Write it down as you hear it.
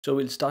So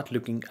we'll start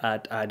looking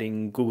at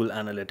adding Google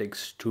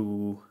Analytics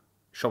to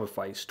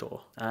Shopify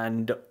store.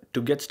 And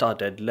to get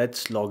started,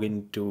 let's log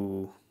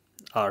into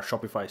our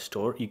Shopify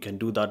store. You can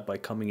do that by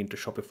coming into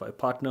Shopify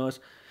partners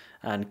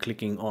and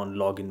clicking on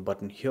login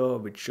button here,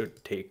 which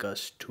should take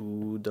us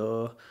to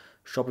the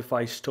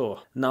Shopify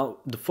store. Now,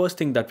 the first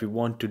thing that we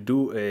want to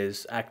do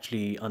is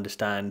actually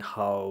understand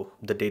how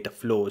the data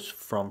flows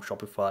from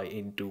Shopify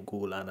into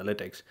Google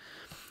Analytics.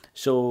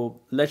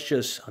 So let's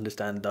just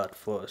understand that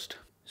first.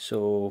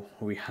 So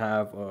we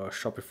have a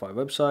Shopify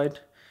website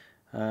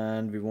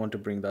and we want to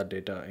bring that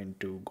data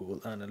into Google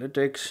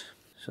Analytics.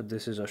 So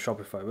this is a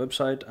Shopify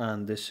website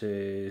and this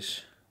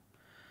is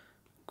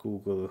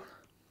Google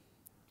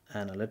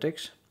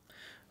Analytics,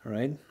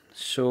 right?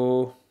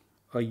 So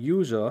a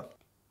user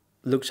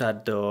looks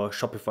at the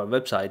Shopify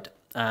website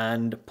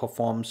and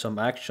performs some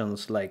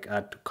actions like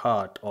add to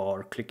cart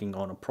or clicking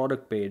on a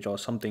product page or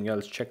something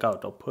else,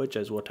 checkout or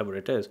purchase, whatever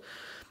it is.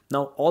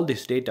 Now, all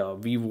this data,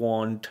 we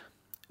want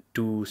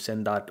to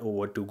send that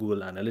over to Google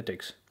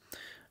Analytics,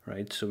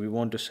 right? So we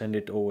want to send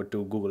it over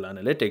to Google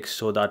Analytics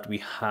so that we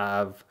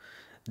have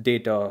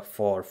data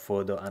for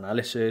further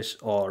analysis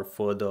or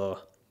further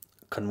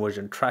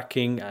conversion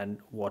tracking and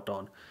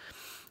whatnot.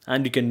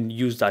 And you can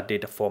use that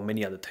data for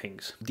many other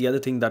things. The other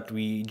thing that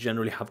we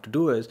generally have to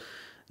do is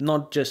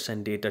not just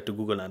send data to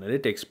Google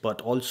Analytics,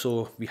 but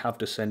also we have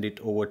to send it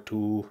over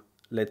to,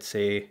 let's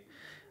say,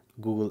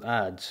 Google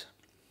Ads.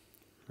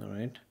 All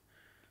right.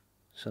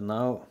 So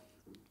now,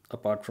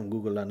 apart from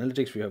Google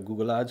Analytics, we have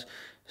Google Ads.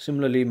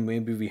 Similarly,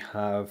 maybe we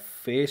have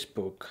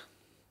Facebook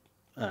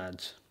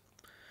ads,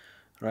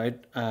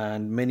 right?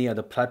 And many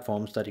other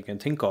platforms that you can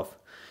think of.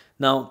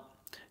 Now,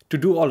 to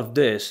do all of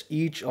this,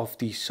 each of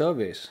these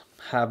surveys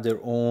have their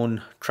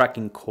own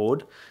tracking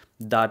code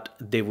that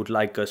they would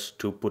like us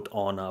to put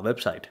on our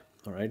website,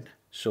 all right?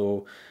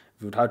 So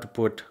we would have to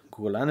put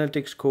Google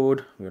Analytics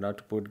code, we would have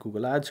to put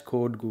Google Ads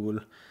code,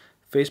 Google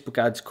Facebook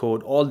ads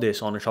code, all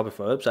this on a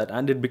Shopify website,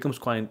 and it becomes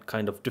quite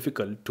kind of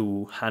difficult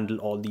to handle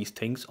all these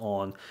things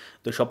on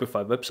the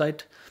Shopify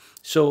website.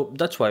 So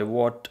that's why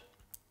what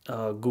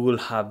Google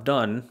have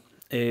done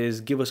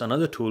is give us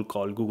another tool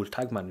called Google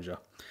Tag Manager.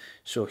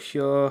 So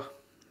here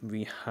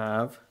we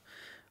have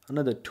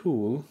another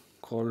tool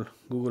called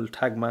Google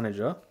Tag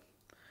Manager.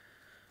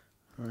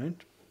 All right,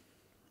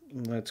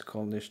 let's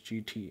call this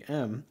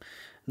GTM.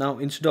 Now,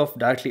 instead of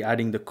directly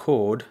adding the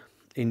code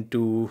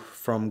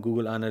from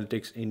Google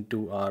Analytics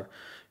into our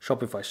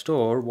Shopify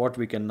store, what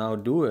we can now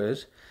do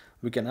is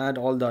we can add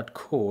all that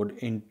code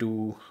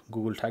into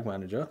Google Tag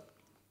Manager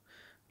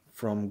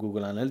from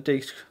Google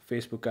Analytics,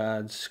 Facebook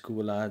ads,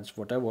 Google ads,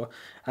 whatever.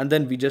 And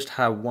then we just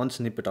have one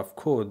snippet of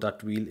code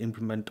that we'll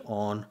implement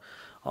on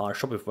our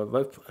Shopify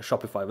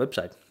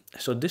website.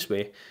 So this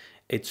way,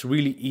 it's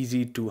really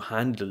easy to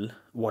handle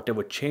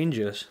whatever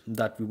changes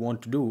that we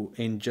want to do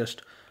in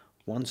just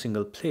one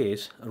single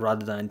place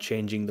rather than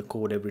changing the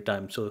code every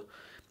time. So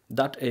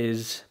that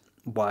is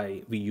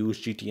why we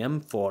use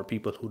GTM. For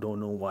people who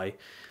don't know why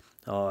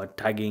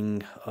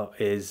tagging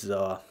is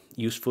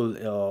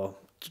useful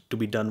to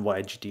be done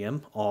via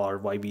GTM, or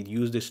why we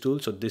use this tool.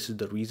 So this is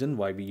the reason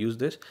why we use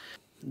this.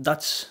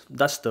 That's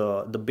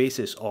the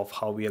basis of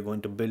how we are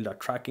going to build our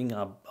tracking,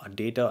 our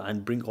data,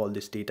 and bring all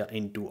this data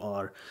into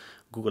our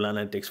Google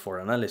Analytics for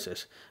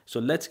analysis. So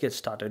let's get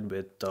started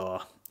with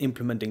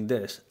implementing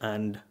this,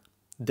 and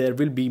there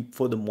will be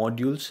further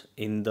modules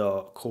in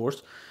the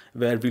course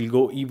where we'll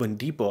go even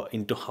deeper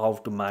into how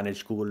to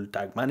manage Google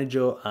Tag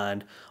Manager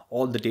and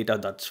all the data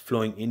that's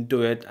flowing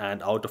into it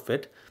and out of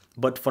it.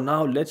 But for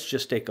now, let's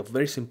just take a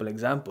very simple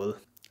example,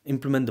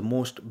 implement the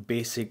most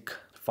basic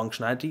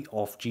functionality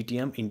of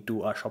GTM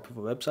into our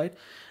Shopify website.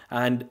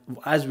 And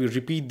as we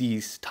repeat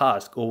these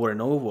tasks over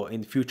and over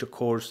in the future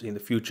course, in the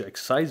future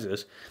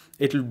exercises,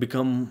 it will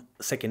become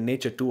second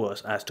nature to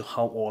us as to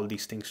how all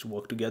these things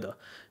work together.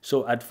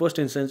 So at first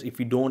instance, if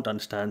we don't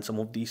understand some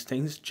of these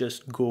things,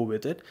 just go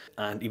with it.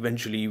 And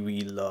eventually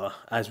we'll,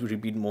 as we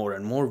repeat more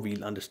and more,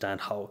 we'll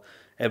understand how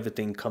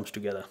everything comes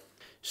together.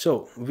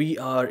 So we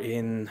are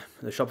in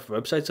the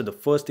Shopify website. So the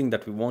first thing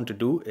that we want to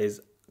do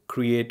is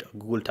create a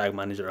Google Tag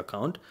Manager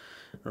account,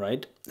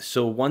 right?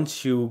 So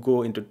once you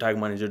go into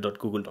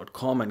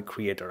tagmanager.google.com and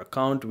create our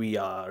account, we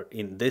are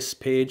in this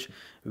page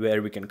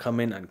where we can come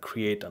in and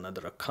create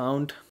another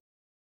account.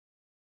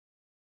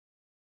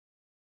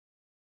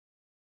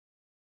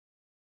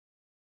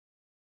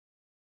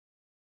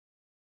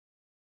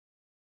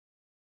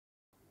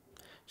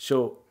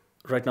 So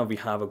right now we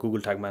have a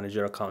Google Tag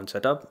Manager account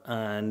set up,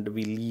 and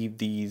we leave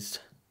these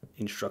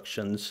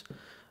instructions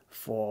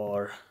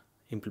for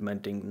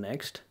implementing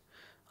next.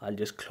 I'll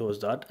just close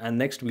that. And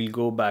next we'll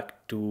go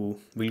into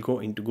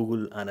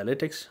Google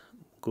Analytics,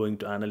 going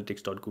to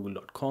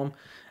analytics.google.com,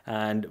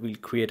 and we'll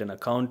create an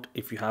account.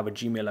 If you have a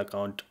Gmail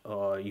account,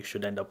 you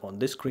should end up on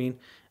this screen,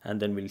 and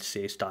then we'll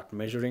say start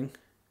measuring.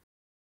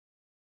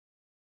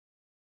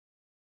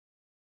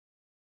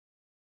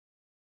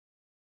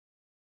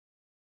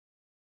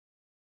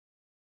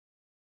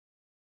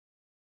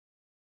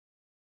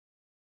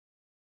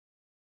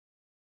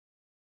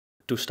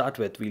 To start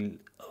with, we'll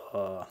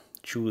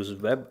choose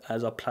web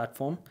as our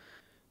platform.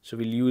 So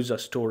we'll use a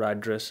store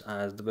address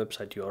as the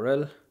website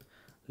URL.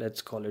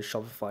 Let's call it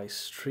Shopify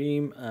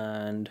stream,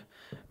 and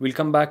we'll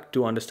come back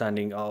to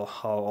understanding how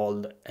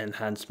all the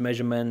enhanced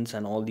measurements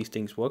and all these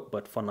things work.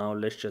 But for now,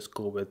 let's just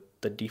go with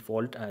the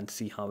default and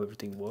see how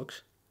everything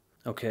works.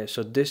 Okay,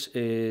 so this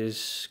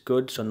is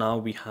good. So now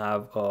we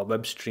have a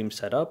web stream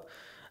set up,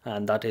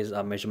 and that is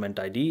our measurement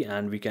ID,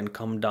 and we can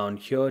come down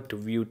here to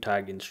view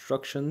tag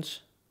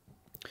instructions.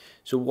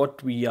 So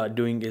what we are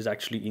doing is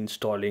actually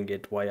installing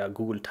it via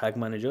Google Tag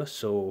Manager.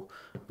 So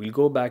we'll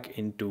go back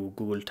into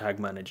Google Tag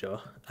Manager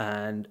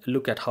and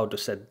look at how to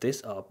set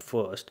this up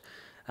first,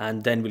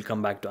 and then we'll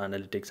come back to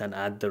analytics and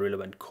add the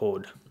relevant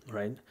code,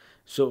 right?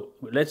 So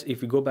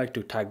if we go back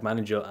to Tag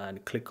Manager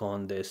and click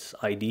on this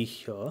ID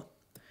here,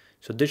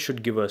 so this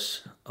should give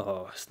us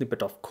a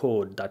snippet of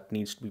code that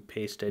needs to be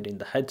pasted in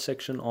the head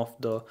section of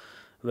the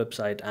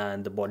website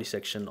and the body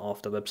section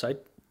of the website.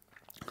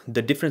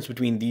 The difference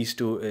between these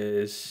two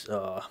is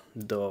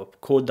the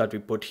code that we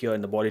put here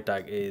in the body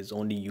tag is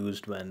only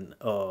used when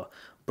a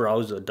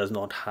browser does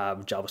not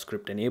have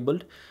JavaScript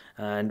enabled,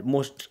 and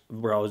most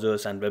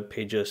browsers and web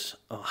pages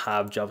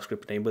have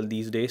JavaScript enabled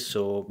these days,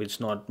 so it's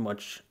not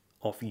much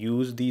of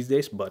use these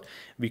days, but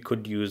we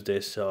could use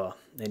this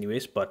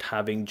anyways. But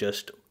having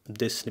just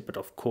this snippet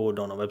of code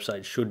on a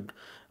website should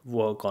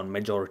work on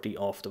majority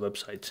of the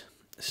websites.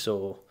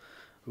 So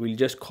we'll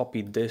just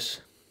copy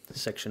this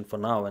section for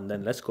now, and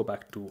then let's go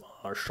back to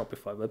our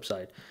Shopify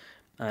website.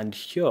 And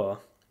here,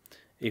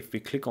 if we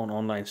click on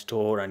online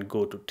store and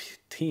go to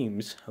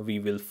themes, we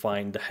will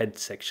find the head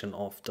section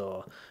of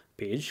the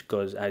page,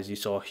 because as you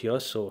saw here,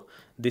 so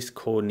this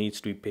code needs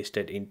to be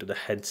pasted into the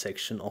head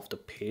section of the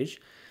page.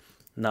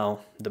 Now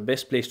the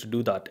best place to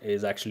do that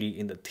is actually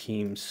in the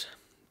themes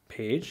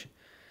page,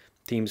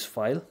 themes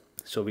file.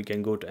 So we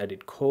can go to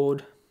edit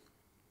code.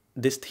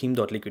 This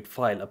theme.liquid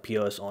file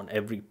appears on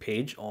every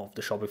page of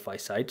the Shopify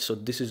site. So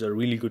this is a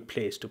really good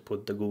place to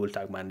put the Google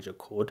Tag Manager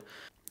code.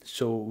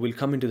 So we'll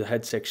come into the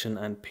head section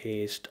and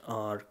paste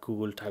our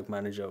Google Tag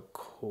Manager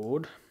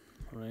code,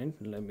 right?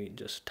 Let me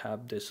just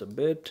tab this a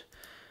bit,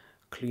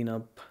 clean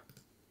up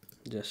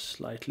just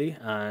slightly,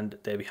 and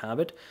there we have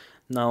it.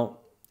 Now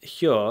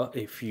here,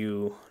 if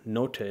you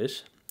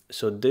notice,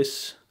 so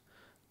this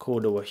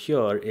code over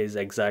here is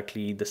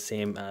exactly the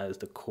same as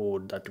the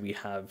code that we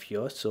have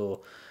here.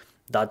 So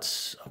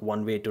that's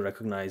one way to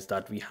recognize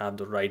that we have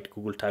the right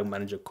Google Tag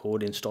Manager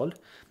code installed.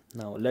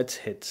 Now let's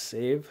hit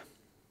save.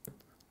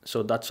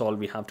 So that's all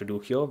we have to do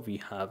here. We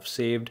have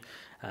saved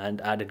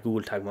and added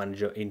Google Tag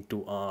Manager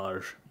into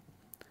our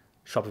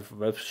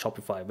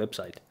Shopify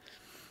website.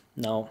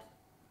 Now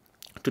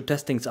to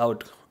test things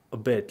out a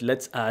bit,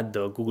 let's add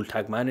the Google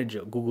Tag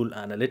Manager, Google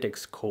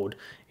Analytics code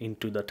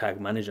into the Tag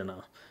Manager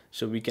now.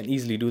 So we can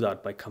easily do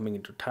that by coming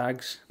into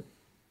tags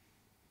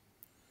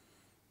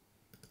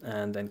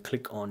and then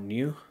click on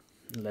new.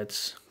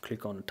 Let's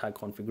click on tag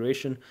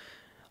configuration.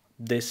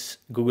 This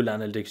Google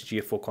Analytics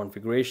GA4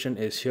 configuration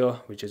is here,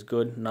 which is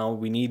good. Now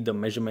we need the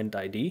measurement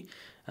ID,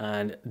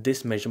 and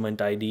this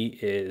measurement ID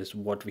is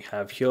what we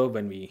have here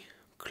when we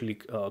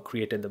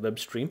created the web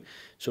stream.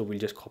 So we'll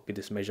just copy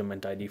this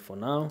measurement ID for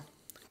now,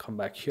 come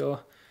back here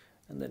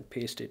and then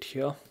paste it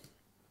here.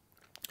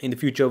 In the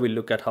future, we'll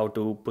look at how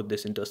to put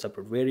this into a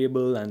separate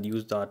variable and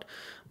use that,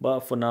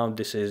 but for now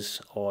this is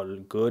all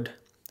good.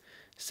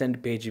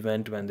 Send page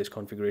event when this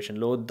configuration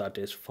load, that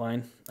is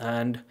fine.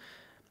 And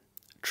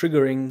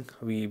triggering,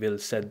 we will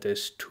set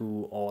this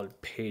to all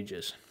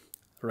pages,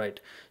 right?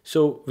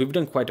 So we've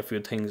done quite a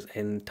few things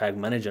in Tag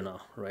Manager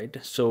now, right?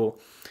 So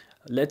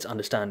let's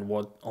understand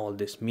what all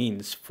this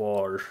means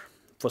for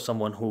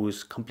someone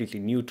who's completely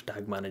new to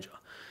Tag Manager.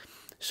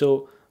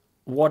 So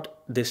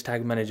what this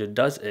Tag Manager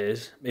does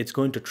is it's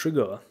going to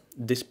trigger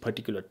this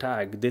particular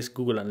tag, this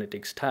Google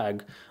Analytics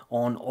tag,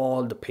 on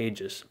all the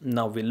pages.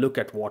 Now we'll look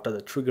at what other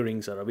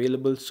triggerings are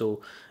available.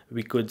 So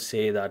we could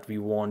say that we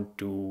want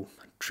to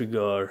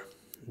trigger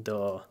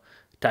the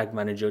Tag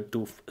Manager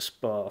to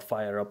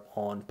fire up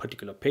on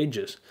particular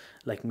pages,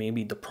 like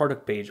maybe the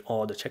product page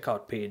or the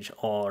checkout page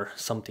or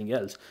something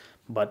else.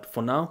 But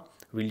for now,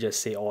 we'll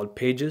just say all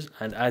pages.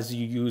 And as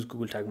you use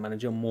Google Tag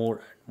Manager more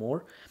and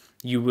more,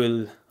 you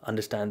will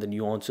understand the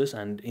nuances,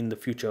 and in the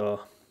future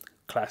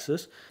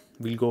classes,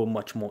 we'll go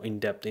much more in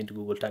depth into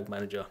Google Tag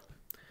Manager.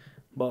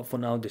 But for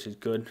now, this is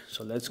good.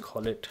 So let's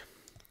call it,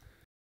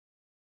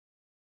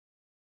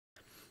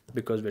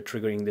 because we're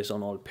triggering this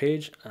on all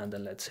page, and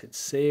then let's hit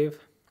save.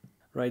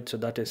 Right, so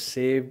that is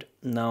saved.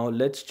 Now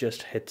let's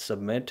just hit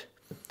submit.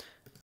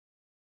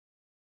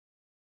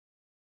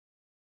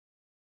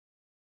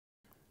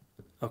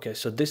 Okay,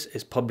 so this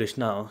is published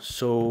now.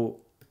 So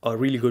a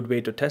really good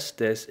way to test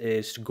this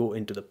is to go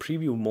into the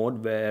preview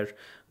mode, where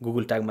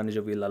Google Tag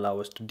Manager will allow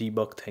us to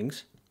debug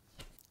things.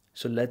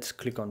 So let's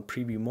click on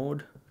preview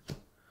mode.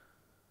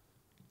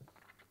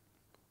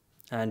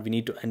 And we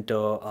need to enter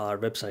our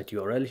website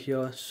URL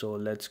here. So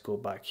let's go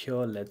back here,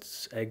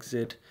 let's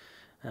exit,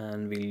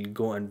 and we'll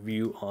go and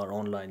view our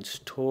online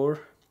store.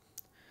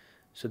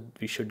 So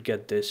we should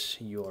get this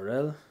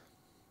URL.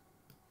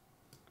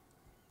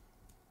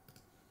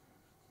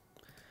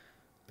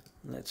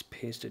 Let's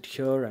paste it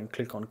here and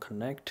click on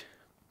connect.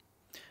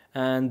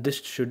 And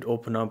this should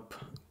open up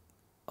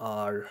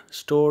our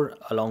store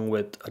along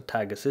with a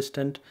tag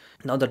assistant.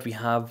 Now that we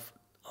have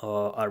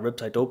our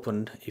website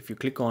opened, if you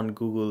click on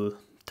Google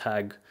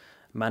Tag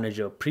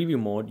Manager preview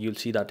mode, you'll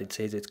see that it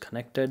says it's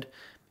connected.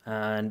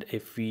 And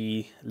if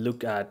we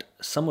look at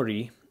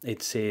summary,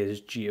 it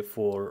says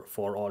GA4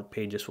 for all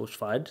pages was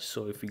fired.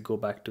 So if we go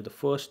back to the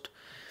first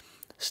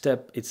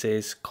step, it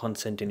says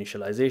consent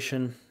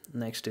initialization.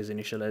 Next is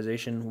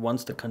initialization.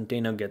 Once the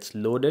container gets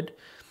loaded,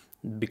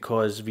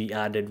 because we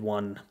added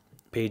one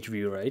page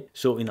view, right?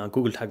 So in our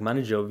Google Tag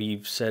Manager,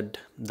 we've said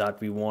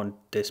that we want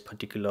this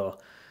particular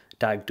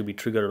tag to be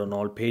triggered on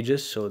all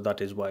pages. So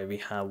that is why we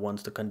have,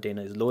 once the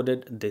container is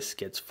loaded, this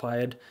gets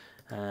fired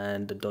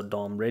and the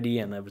 .dom ready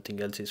and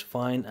everything else is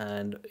fine.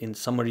 And in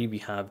summary, we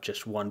have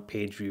just one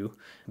page view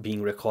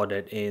being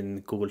recorded in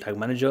Google Tag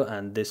Manager,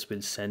 and this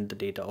will send the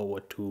data over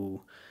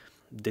to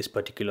this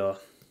particular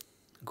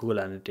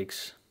Google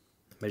Analytics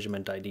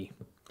measurement ID,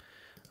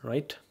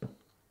 right?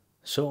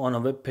 So on our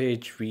web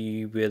page,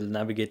 we will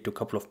navigate to a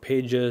couple of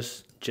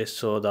pages just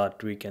so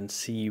that we can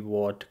see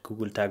what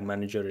Google Tag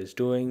Manager is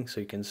doing.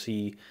 So you can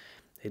see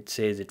it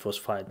says it was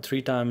fired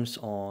 3 times,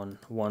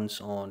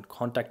 once on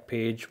contact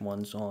page,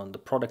 once on the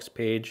products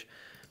page.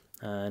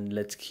 And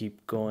let's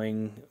keep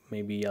going.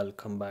 Maybe I'll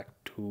come back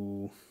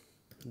to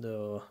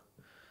the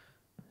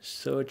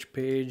search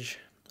page,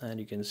 and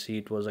you can see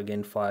it was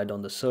again fired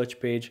on the search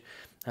page.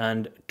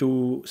 And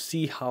to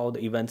see how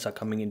the events are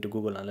coming into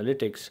Google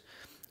Analytics,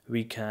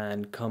 we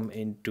can come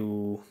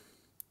into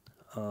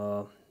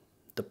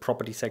the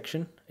property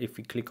section. If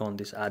we click on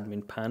this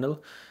admin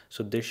panel,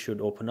 so this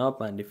should open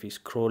up, and if we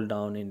scroll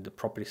down in the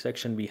property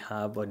section, we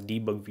have a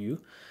debug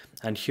view,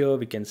 and here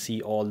we can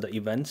see all the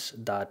events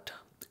that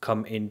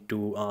come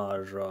into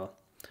our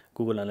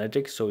Google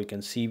Analytics. So we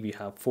can see we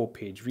have 4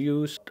 page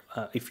views.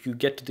 If you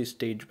get to this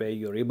stage where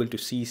you're able to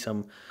see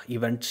some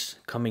events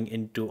coming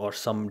into, or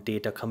some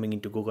data coming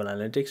into Google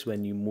Analytics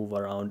when you move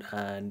around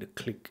and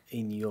click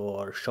in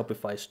your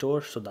Shopify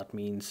store, so that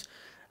means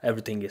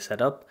everything is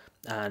set up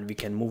and we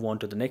can move on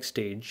to the next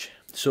stage.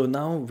 So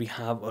now we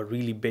have a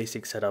really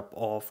basic setup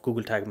of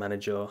Google Tag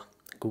Manager,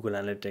 Google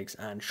Analytics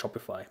and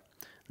Shopify.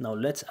 Now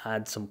let's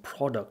add some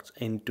products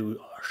into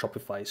our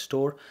Shopify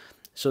store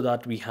so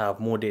that we have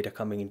more data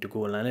coming into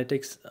Google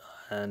Analytics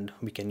and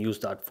we can use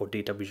that for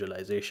data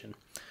visualization,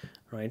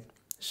 right?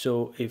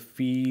 So if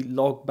we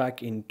log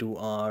back into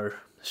our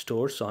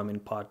store, so I'm in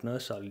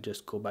partners, I'll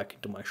just go back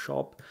into my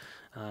shop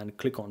and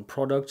click on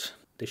products.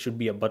 There should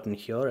be a button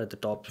here at the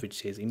top which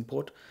says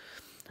import,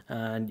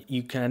 and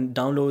you can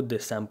download the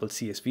sample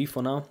CSV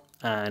for now,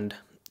 and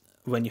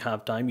when you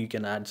have time you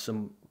can add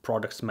some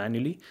products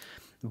manually,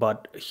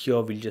 but here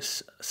we'll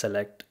just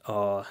select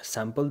a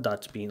sample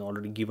that's been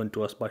already given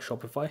to us by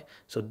Shopify.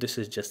 So this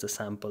is just a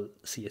sample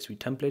CSV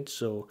template,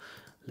 so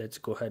let's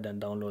go ahead and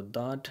download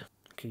that.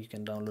 Okay, you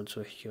can download,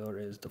 so here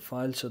is the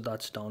file, so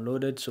that's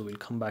downloaded. So we'll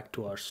come back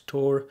to our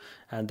store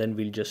and then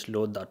we'll just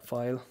load that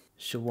file.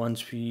 So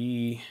once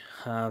we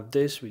have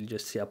this, we'll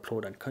just say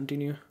upload and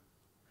continue.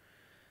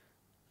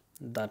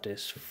 That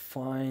is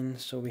fine.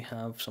 So we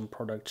have some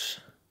products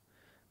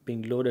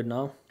being loaded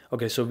now.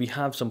 Okay, so we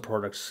have some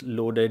products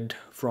loaded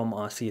from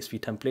our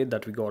CSV template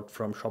that we got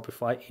from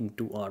Shopify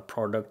into our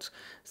products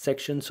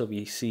section. So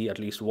we see at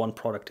least one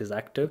product is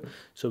active.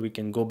 So we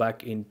can go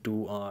back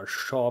into our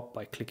shop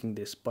by clicking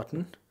this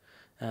button.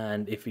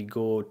 And if we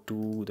go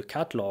to the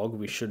catalog,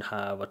 we should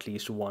have at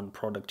least one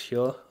product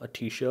here, a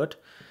t-shirt.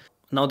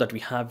 Now that we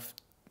have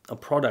a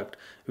product,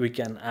 we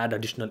can add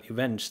additional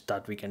events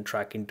that we can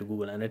track into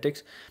Google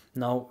Analytics.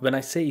 Now, when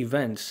I say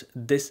events,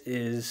 this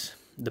is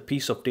the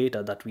piece of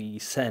data that we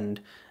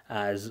send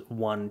as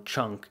one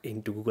chunk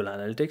into Google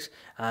Analytics,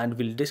 and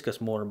we'll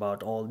discuss more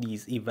about all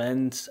these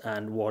events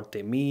and what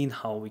they mean,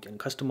 how we can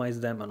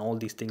customize them and all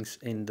these things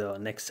in the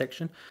next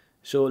section.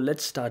 So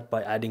let's start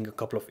by adding a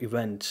couple of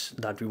events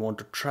that we want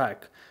to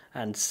track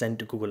and send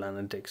to Google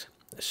Analytics.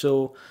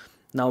 So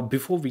now,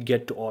 before we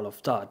get to all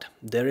of that,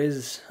 there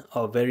is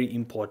a very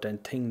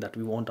important thing that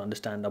we want to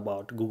understand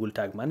about Google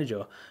Tag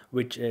Manager,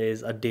 which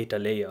is a data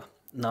layer.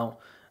 Now,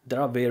 there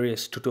are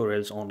various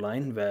tutorials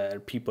online where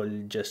people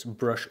just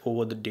brush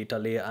over the data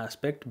layer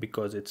aspect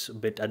because it's a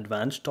bit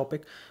advanced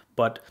topic,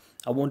 but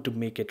I want to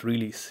make it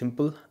really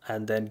simple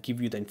and then give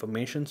you the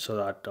information so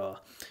that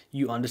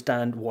you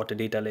understand what a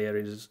data layer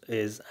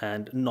is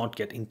and not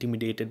get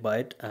intimidated by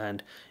it,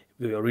 and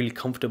we are really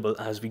comfortable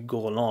as we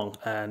go along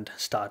and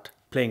start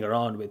playing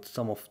around with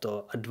some of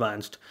the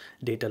advanced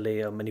data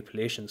layer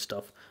manipulation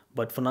stuff.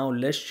 But for now,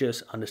 let's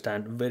just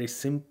understand very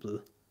simple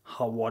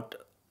what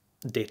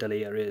data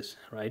layer is,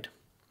 right?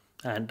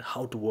 And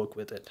how to work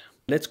with it.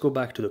 Let's go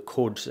back to the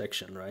code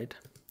section, right?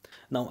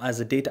 Now, as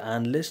a data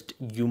analyst,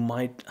 you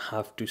might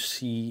have to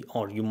see,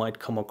 or you might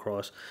come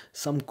across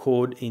some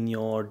code in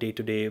your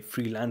day-to-day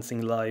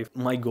freelancing life.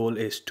 My goal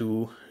is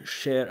to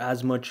share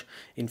as much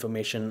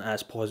information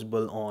as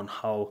possible on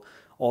how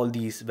all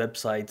these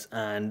websites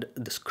and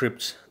the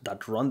scripts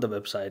that run the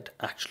website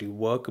actually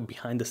work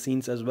behind the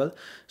scenes as well,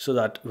 so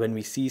that when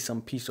we see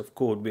some piece of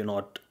code, we're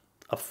not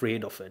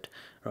afraid of it,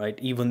 right?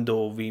 Even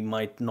though we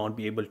might not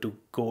be able to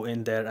go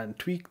in there and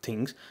tweak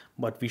things,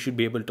 but we should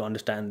be able to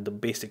understand the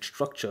basic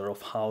structure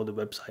of how the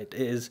website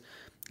is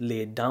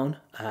laid down,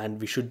 and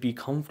we should be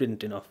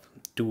confident enough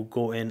to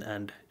go in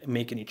and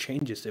make any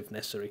changes if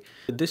necessary.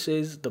 This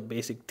is the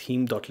basic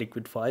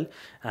theme.liquid file,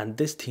 and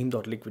this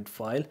theme.liquid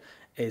file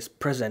is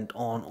present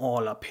on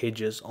all our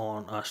pages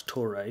on our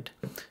store, right?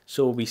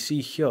 So we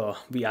see here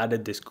we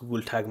added this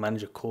Google Tag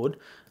Manager code.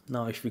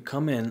 Now if we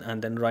come in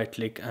and then right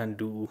click and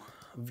do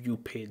view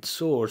page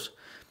source,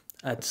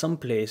 at some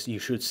place you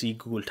should see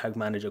Google Tag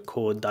Manager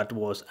code that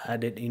was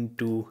added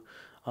into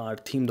our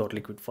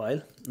theme.liquid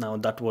file. Now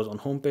that was on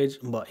homepage,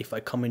 but if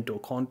I come into a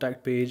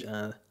contact page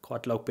and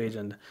catalog page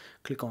and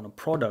click on a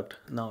product,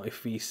 now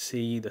if we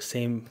see the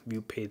same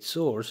view page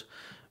source,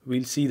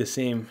 we'll see the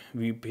same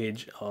view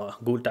page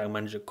Google Tag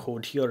Manager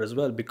code here as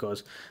well,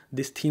 because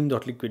this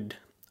theme.liquid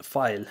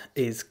file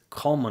is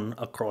common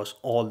across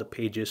all the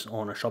pages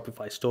on a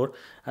Shopify store,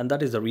 and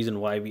that is the reason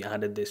why we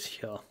added this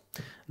here.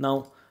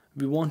 Now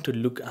we want to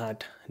look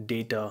at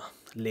data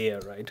layer,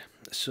 right?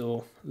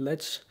 So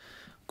let's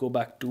go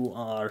back to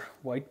our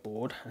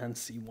whiteboard and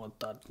see what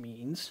that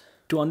means.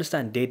 To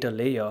understand data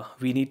layer,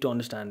 we need to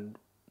understand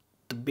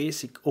the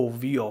basic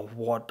overview of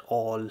what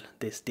all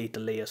this data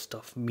layer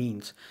stuff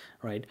means,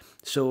 right?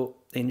 So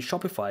in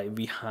Shopify,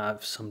 we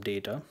have some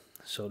data.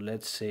 So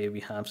let's say we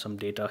have some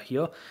data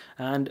here,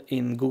 and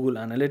in Google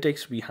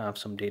Analytics, we have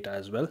some data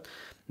as well.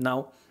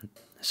 Now,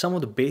 some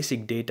of the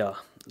basic data,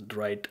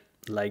 right,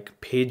 like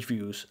page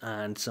views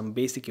and some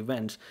basic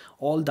events,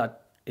 all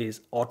that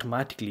is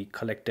automatically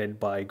collected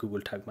by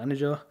Google Tag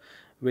Manager,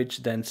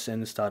 which then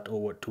sends that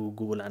over to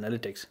Google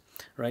Analytics,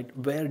 right?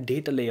 Where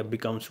data layer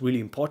becomes really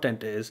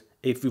important is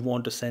if we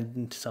want to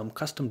send some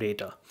custom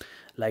data,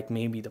 like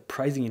maybe the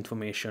pricing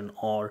information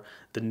or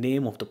the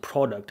name of the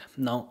product.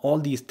 Now, all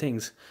these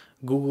things,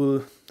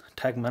 Google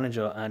Tag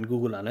Manager and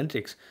Google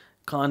Analytics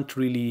can't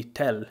really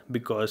tell,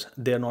 because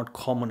they're not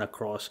common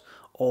across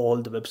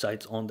all the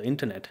websites on the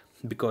internet,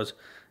 because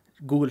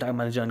Google Tag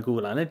Manager and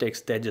Google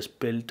Analytics, they're just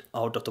built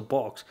out of the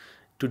box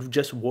to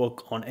just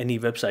work on any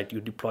website you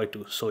deploy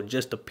to. So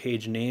just the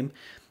page name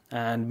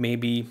and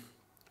maybe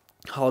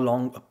how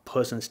long a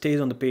person stays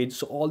on the page.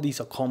 So all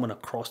these are common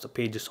across the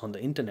pages on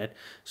the internet.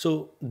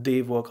 So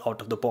they work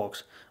out of the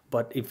box.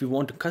 But if we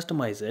want to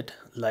customize it,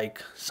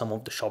 like some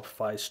of the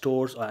Shopify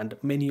stores and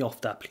many of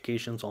the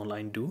applications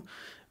online do,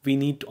 we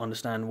need to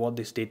understand what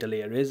this data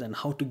layer is and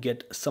how to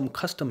get some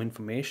custom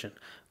information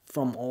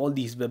from all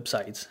these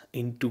websites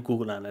into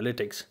Google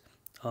Analytics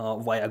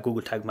via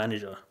Google Tag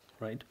Manager,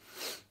 right?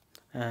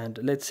 And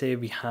let's say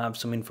we have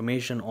some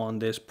information on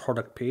this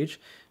product page.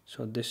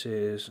 So this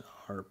is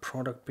our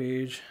product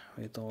page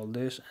with all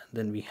this, and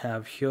then we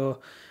have here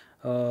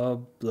a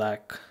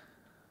black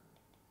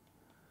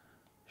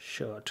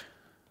shirt.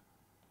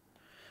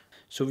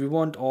 So we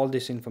want all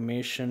this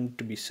information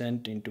to be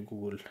sent into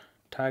Google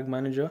Tag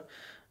Manager,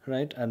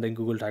 right? And then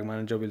Google Tag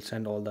Manager will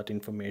send all that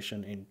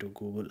information into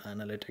Google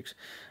Analytics,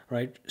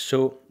 right?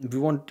 So we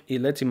want,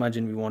 let's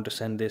imagine we want to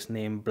send this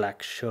name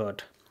black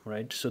shirt,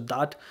 right? So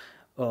that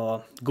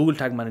Google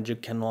Tag Manager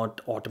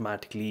cannot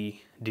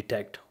automatically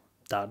detect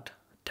that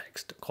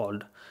text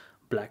called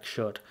black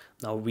shirt.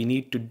 Now we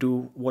need to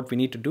do, what we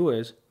need to do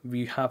is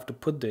we have to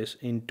put this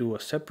into a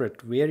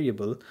separate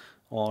variable,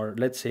 or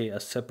let's say a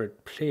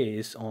separate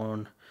place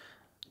on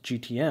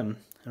GTM,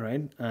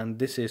 right? And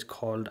this is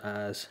called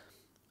as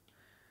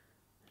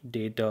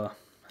data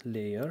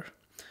layer,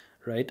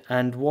 right?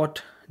 And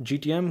what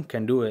GTM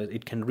can do is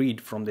it can read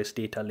from this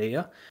data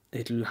layer.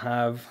 It will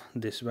have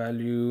this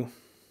value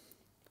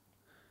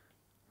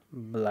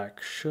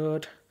black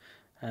shirt,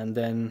 and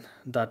then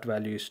that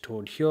value is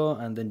stored here,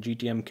 and then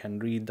GTM can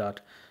read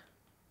that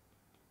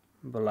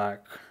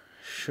black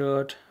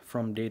shirt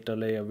from data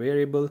layer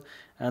variable,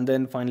 and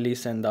then finally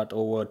send that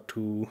over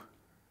to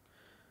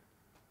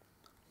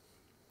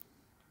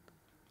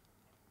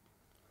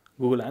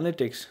Google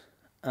Analytics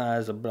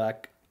as a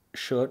black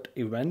shirt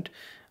event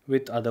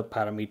with other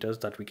parameters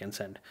that we can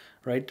send,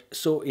 right?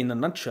 So in a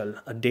nutshell,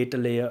 a data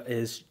layer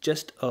is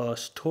just a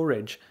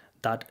storage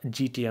that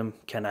GTM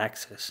can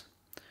access,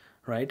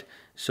 right?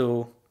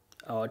 So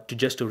to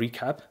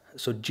recap,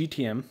 so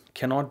GTM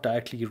cannot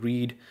directly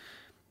read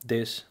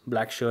this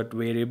black shirt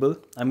variable.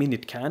 I mean,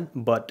 it can,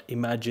 but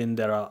imagine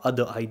there are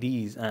other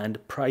IDs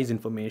and price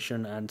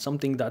information and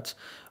something that's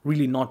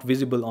really not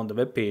visible on the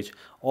web page.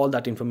 All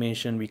that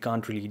information we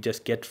can't really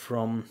just get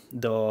from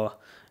the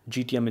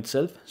GTM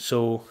itself.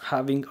 So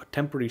having a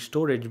temporary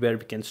storage where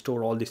we can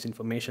store all this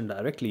information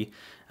directly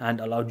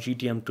and allow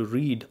GTM to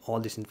read all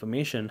this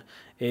information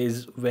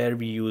is where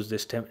we use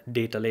this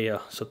data layer.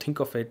 So think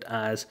of it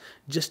as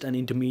just an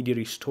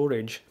intermediary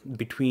storage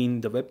between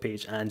the web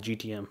page and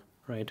GTM,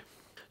 right?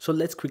 So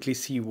let's quickly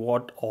see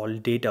what all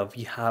data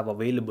we have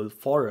available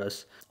for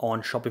us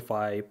on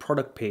Shopify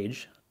product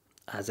page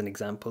as an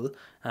example,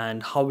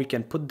 and how we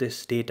can put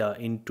this data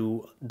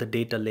into the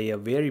data layer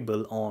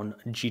variable on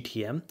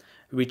GTM,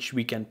 which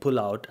we can pull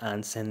out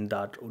and send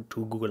that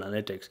to Google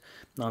Analytics.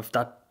 Now, if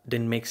that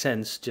didn't make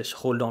sense, just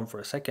hold on for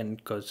a second,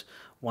 because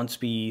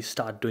once we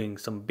start doing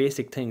some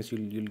basic things,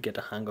 you'll get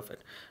a hang of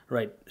it,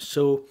 right?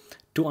 So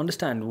to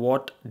understand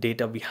what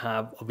data we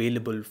have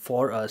available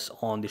for us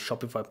on the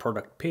Shopify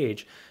product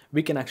page,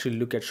 we can actually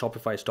look at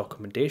Shopify's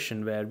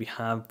documentation, where we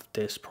have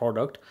this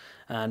product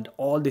and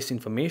all this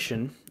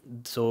information.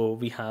 So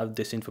we have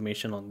this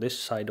information on this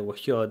side over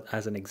here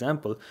as an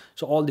example.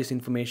 So all this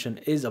information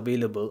is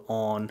available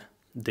on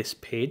this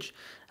page,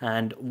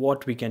 and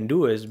what we can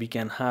do is we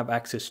can have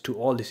access to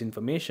all this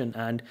information,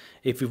 and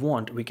if we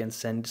want, we can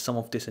send some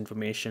of this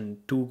information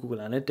to Google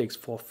Analytics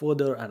for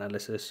further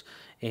analysis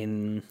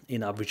in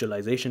our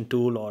visualization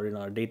tool or in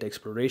our data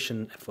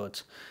exploration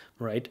efforts,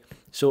 right?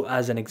 So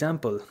as an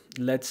example,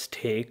 let's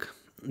take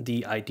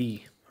the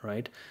ID,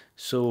 right?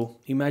 So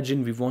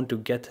imagine we want to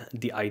get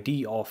the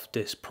ID of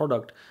this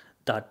product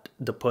that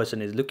the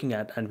person is looking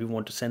at, and we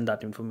want to send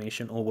that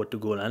information over to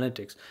Google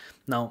Analytics.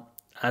 Now,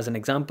 as an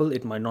example,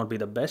 it might not be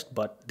the best,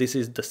 but this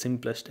is the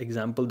simplest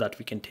example that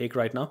we can take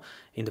right now.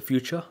 In the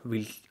future,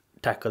 we'll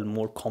tackle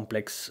more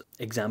complex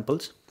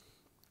examples.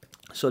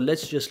 So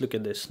let's just look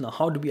at this. Now,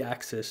 how do we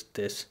access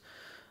this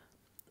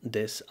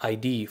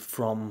ID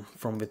from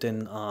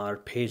within our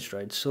page,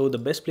 right? So the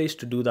best place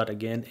to do that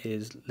again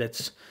is,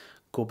 let's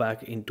go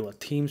back into a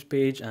themes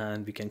page,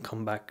 and we can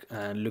come back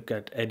and look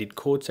at edit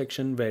code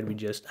section, where we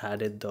just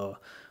added the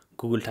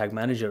Google Tag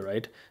Manager,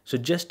 right? So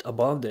just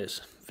above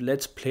this,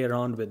 let's play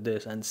around with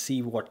this and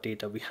see what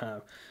data we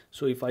have.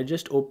 So if I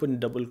just open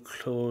double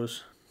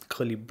close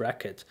curly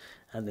brackets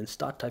and then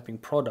start typing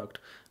product,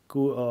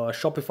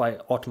 Shopify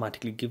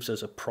automatically gives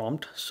us a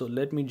prompt. So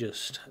let me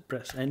just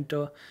press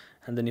enter,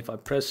 and then if I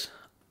press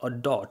a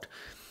dot,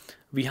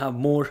 we have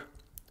more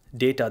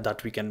data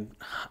that we can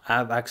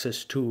have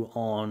access to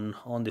on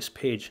this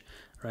page,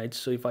 right?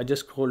 So if I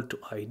just scroll to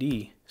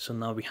ID, so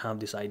now we have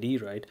this ID,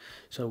 right?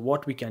 So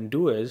what we can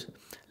do is,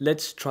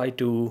 let's try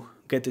to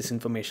get this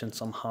information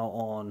somehow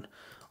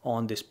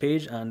on this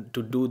page, and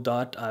to do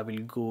that, I will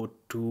go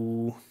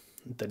to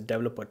the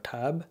developer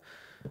tab,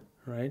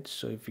 right?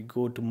 So if we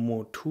go to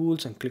more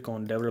tools and click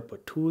on developer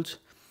tools,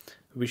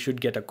 we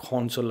should get a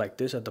console like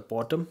this at the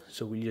bottom.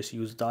 So we'll just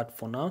use that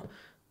for now.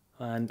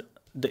 And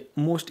the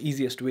most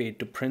easiest way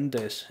to print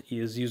this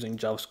is using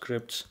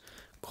JavaScript's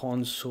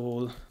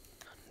console.log,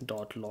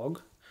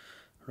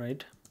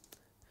 right?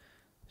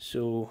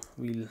 So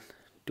we'll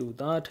do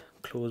that,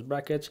 close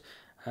brackets,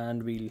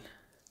 and we'll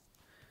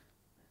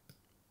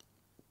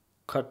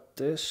cut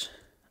this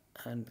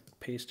and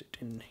paste it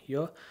in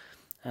here.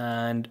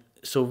 And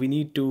so we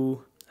need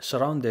to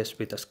surround this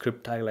with a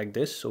script tag like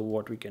this. So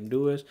what we can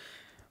do is,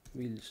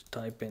 we'll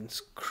type in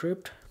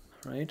script,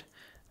 right?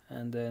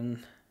 And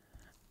then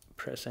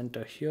press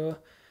enter here,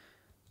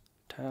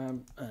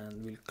 tab,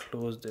 and we'll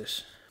close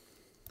this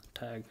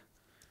tag,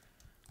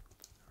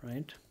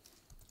 right?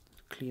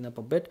 Clean up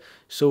a bit.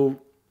 So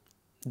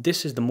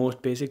this is the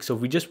most basic. So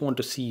we just want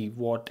to see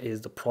what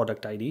is the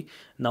product ID.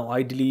 Now,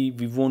 ideally,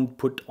 we won't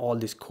put all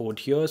this code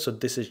here. So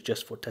this is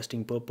just for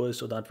testing purpose,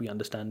 so that we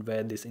understand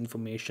where this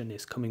information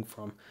is coming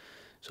from.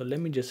 So let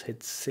me just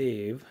hit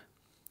save,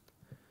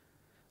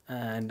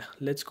 and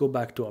let's go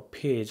back to our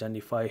page. And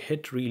if I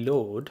hit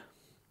reload,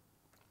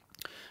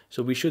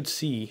 so we should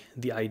see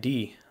the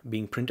ID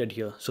being printed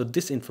here. So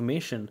this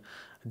information,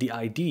 the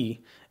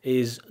ID,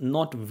 is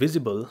not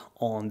visible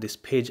on this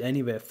page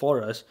anywhere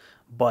for us,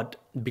 but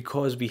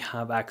because we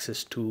have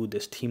access to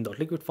this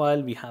theme.liquid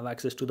file, we have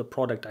access to the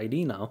product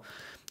ID now.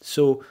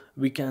 So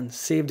we can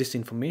save this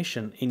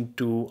information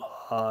into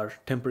our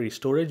temporary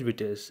storage,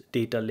 which is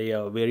data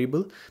layer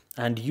variable,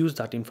 and use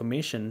that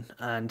information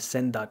and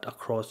send that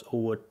across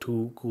over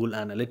to Google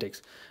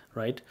Analytics,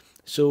 right?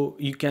 So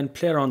you can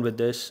play around with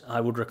this.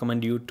 I would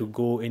recommend you to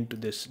go into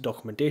this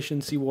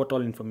documentation, see what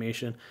all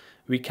information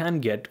we can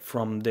get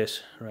from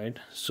this, right?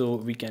 So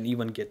we can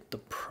even get the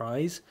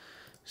price.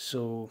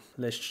 So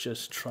let's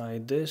just try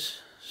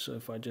this. So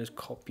if I just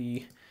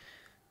copy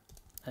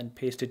and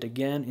paste it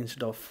again,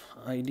 instead of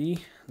ID,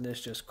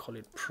 let's just call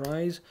it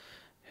price,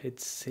 hit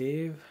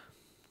save.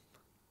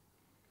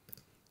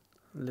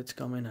 Let's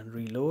come in and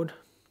reload.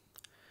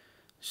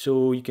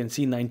 So you can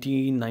see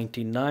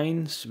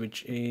 19.99,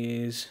 which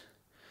is,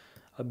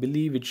 I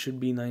believe it should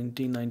be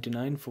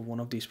 19.99 for one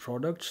of these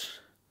products.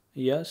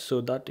 Yes,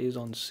 so that is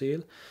on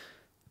sale.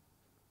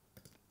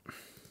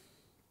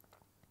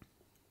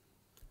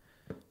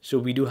 So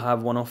we do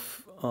have one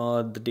of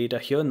the data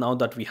here. Now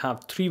that we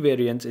have 3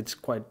 variants, it's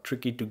quite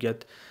tricky to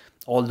get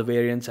all the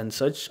variants and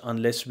such,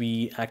 unless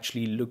we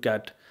actually look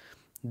at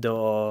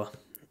the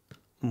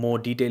more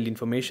detailed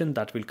information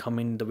that will come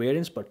in the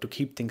variants. But to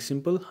keep things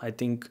simple, I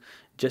think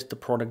just the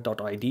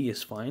product.id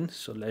is fine.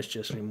 So let's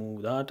just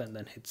remove that and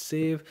then hit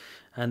save.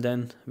 And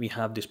then we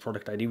have this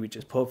product ID, which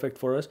is perfect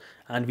for us.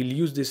 And we'll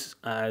use this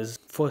as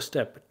first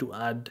step to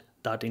add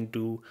that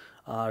into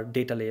our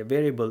data layer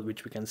variable,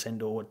 which we can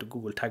send over to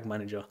Google Tag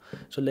Manager.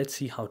 So let's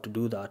see how to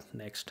do that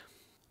next.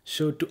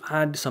 So to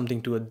add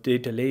something to a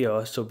data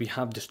layer, so we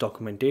have this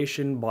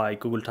documentation by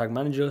Google Tag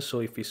Manager. So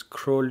if we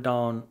scroll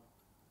down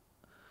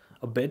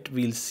a bit,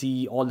 we'll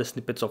see all the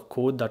snippets of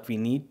code that we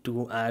need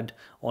to add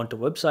onto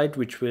website,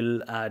 which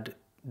will add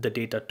the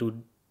data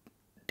to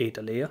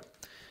data layer.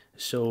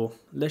 So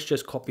let's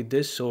just copy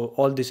this. So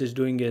all this is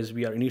doing is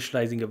we are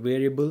initializing a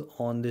variable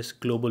on this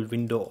global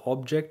window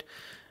object,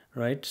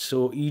 right?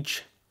 So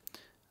each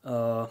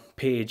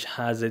page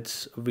has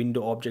its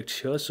window objects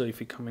here. So if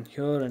we come in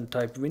here and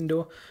type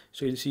window,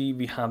 so you'll see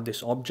we have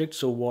this object.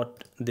 So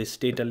what this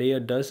data layer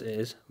does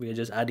is we are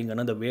just adding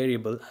another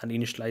variable and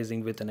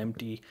initializing with an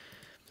empty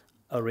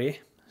array.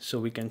 So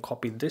we can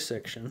copy this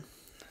section,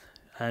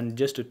 and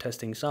just to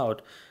test things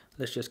out,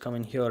 let's just come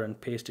in here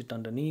and paste it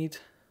underneath.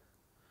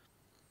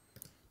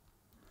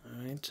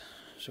 All right,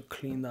 so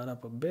clean that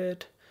up a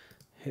bit,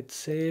 hit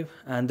save,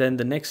 and then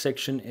the next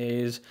section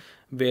is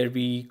where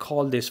we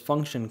call this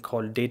function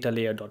called data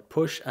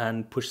layer.push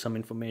and push some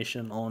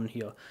information on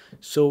here.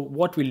 So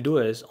what we'll do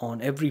is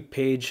on every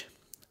page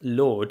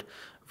load,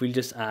 we'll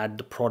just add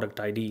the product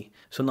ID.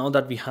 So now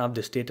that we have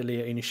this data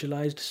layer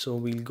initialized, so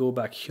we'll go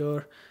back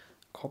here,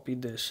 copy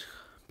this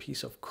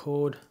piece of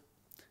code,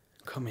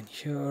 come in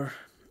here,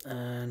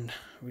 and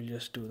we'll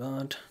just do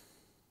that.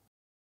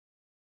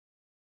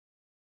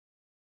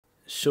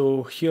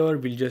 So here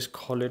we'll just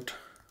call it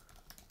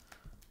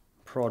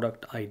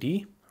product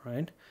ID,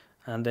 right?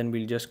 And then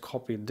we'll just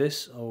copy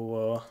this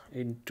over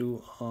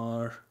into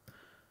our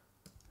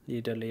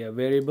data layer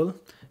variable.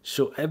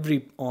 So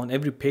on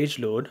every page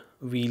load,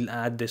 we'll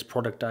add this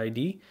product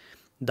ID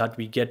that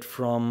we get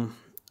from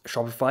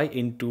Shopify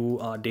into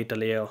our data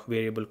layer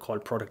variable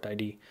called product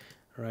ID,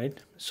 right?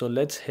 So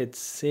let's hit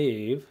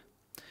save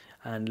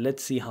and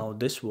let's see how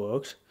this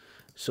works.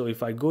 So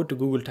if I go to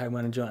Google Tag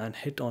Manager and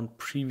hit on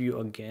preview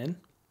again,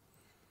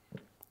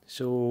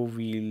 so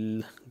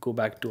we'll go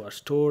back to our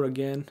store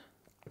again,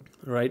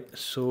 right?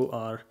 So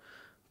our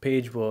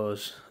page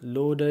was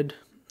loaded.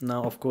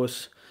 Now, of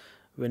course,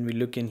 when we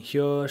look in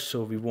here,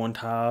 so we won't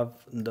have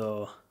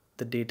the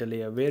data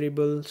layer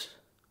variables,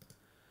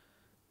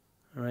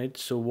 right?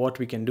 So what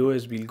we can do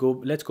is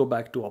let's go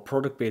back to our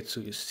product page. So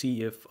you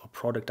see if a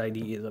product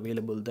ID is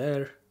available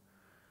there,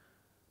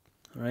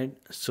 right?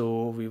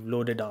 So we've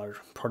loaded our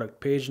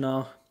product page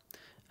now.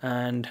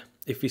 And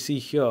if we see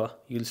here,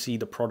 you'll see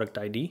the product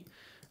ID,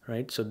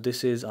 right? So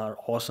this is our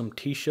awesome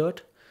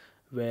t-shirt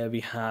where we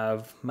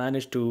have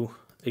managed to,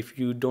 if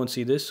you don't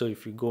see this, so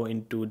if you go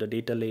into the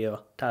data layer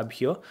tab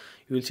here,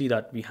 you will see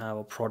that we have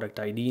a product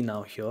ID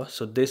now here.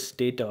 So this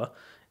data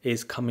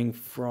is coming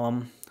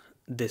from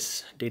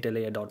this data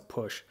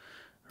layer.push,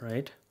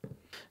 right?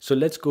 So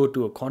let's go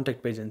to a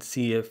contact page and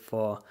see if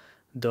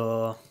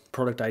the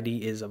product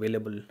ID is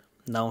available.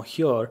 Now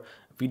here,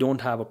 we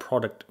don't have a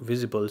product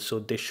visible, so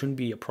there shouldn't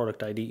be a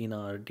product ID in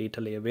our data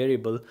layer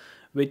variable,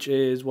 which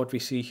is what we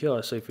see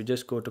here. So if you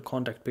just go to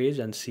contact page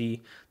and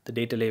see the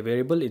data layer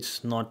variable,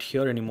 it's not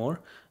here anymore.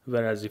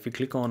 Whereas if you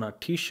click on our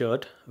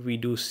t-shirt, we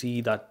do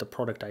see that the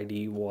product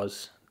ID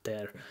was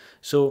there.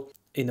 So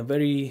in a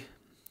very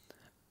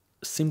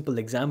simple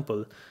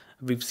example,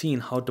 we've seen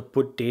how to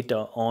put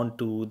data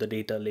onto the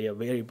data layer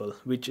variable,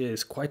 which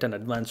is quite an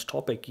advanced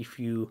topic if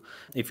you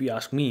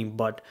ask me,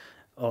 but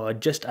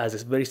just as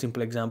a very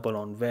simple example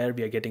on where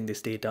we are getting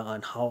this data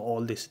and how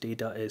all this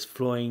data is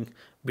flowing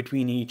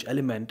between each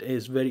element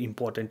is very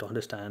important to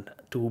understand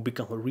to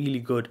become a really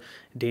good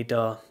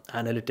data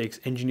analytics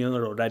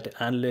engineer or data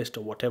analyst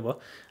or whatever.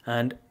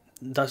 And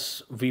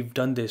thus we've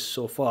done this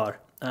so far.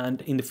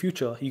 And in the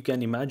future, you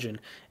can imagine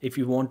if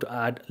you want to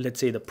add, let's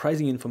say, the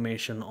pricing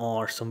information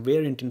or some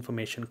variant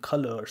information,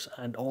 colors,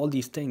 and all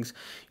these things,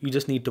 you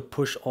just need to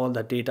push all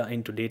that data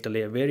into data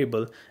layer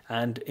variable.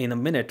 And in a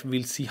minute,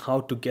 we'll see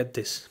how to get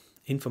this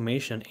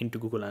information into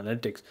Google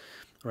Analytics,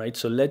 right?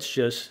 So let's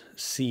just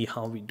see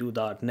how we do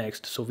that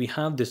next. So we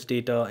have this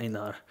data in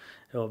our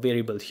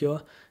variable here.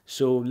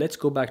 So let's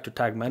go back to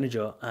Tag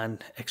Manager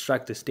and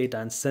extract this data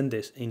and send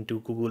this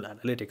into Google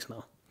Analytics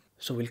now.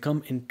 So we'll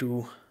come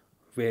into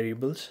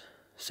variables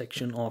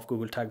section of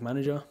Google Tag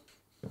Manager.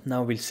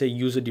 Now we'll say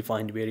user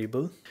defined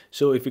variable.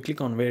 So if we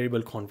click on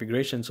variable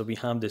configuration, so we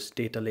have this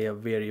data layer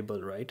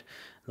variable, right?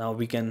 Now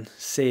we can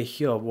say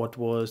here what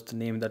was the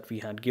name that we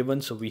had given.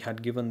 So we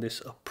had given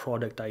this a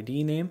product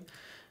ID name,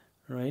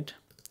 right?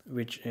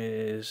 Which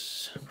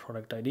is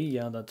product ID.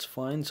 Yeah, that's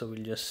fine. So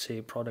we'll just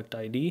say product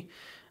ID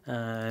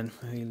and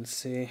we'll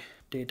say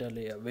data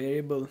layer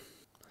variable,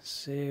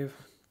 save.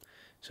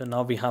 So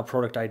now we have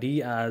product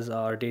ID as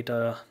our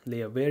data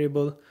layer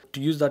variable. To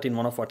use that in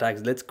one of our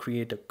tags, let's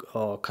create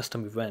a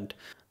custom event.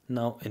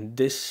 Now in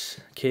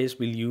this case,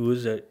 we'll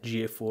use a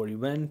GA4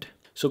 event.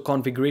 So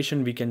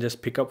configuration, we can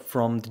just pick up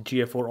from the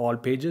GA4 all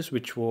pages,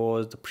 which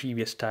was the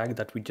previous tag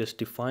that we just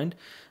defined.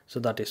 So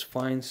that is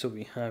fine. So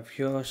we have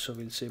here, so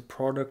we'll say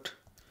product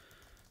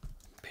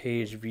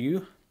page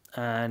view,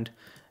 and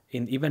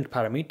in event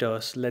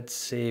parameters, let's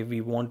say we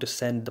want to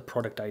send the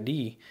product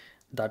ID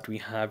that we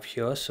have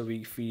here. So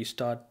if we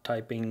start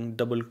typing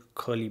double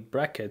curly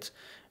brackets,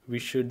 we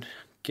should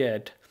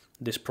get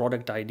this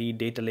product ID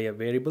data layer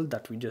variable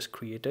that we just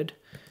created,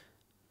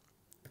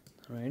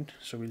 right?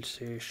 So we'll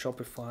say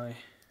Shopify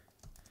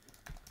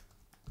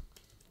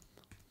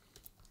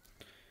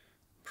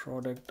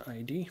product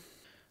ID,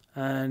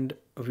 and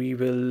we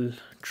will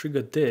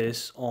trigger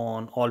this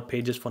on all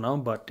pages for now,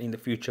 but in the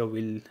future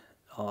we'll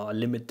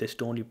limit this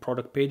to only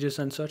product pages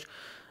and such.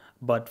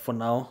 But for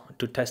now,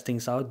 to test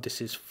things out,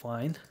 this is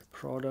fine.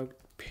 Product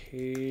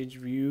page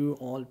view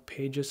all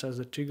pages as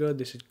a trigger,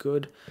 this is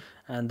good.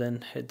 And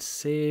then hit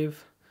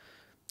save.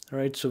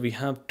 Right, so we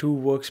have 2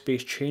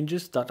 workspace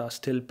changes that are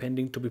still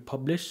pending to be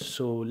published.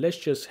 So let's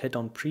just hit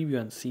on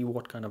preview and see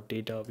what kind of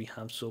data we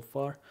have so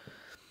far.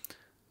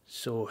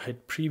 So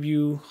hit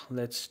preview,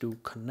 let's do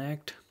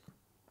connect,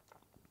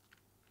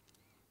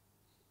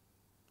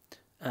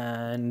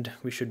 and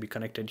we should be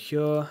connected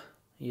here.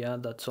 Yeah,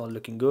 that's all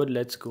looking good.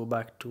 Let's go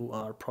back to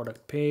our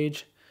product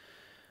page.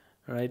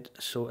 Right,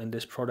 so in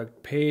this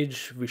product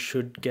page we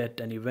should get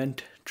an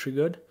event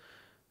triggered.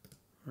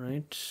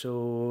 Right,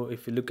 so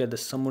if you look at the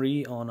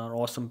summary on our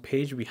awesome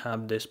page, we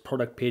have this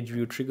product page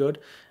view triggered.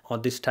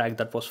 On this tag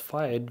that was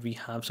fired, we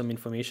have some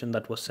information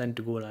that was sent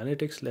to Google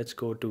Analytics. Let's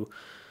go to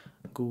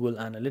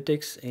Google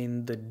Analytics.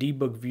 In the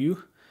debug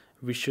view,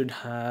 we should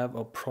have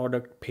a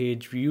product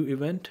page view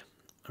event.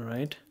 All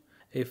right,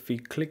 if we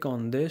click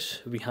on this,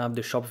 we have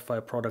the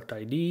Shopify product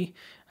ID,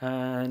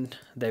 and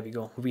there we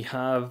go. We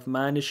have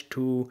managed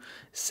to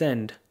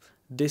send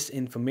this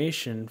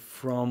information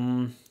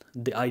from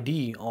the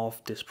ID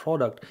of this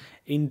product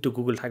into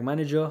Google Tag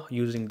Manager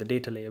using the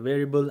data layer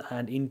variable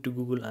and into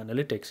Google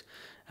Analytics,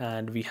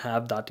 and we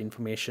have that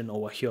information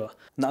over here.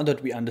 Now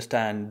that we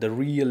understand the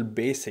real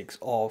basics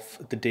of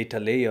the data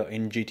layer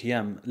in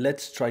GTM,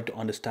 let's try to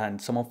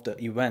understand some of the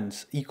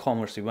events,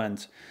 e-commerce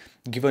events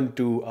given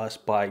to us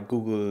by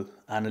Google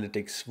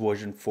Analytics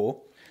version 4.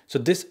 So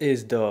this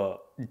is the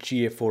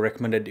GA4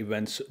 recommended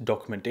events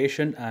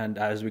documentation, and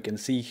as we can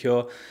see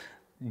here,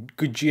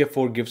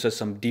 GA4 gives us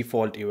some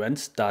default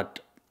events that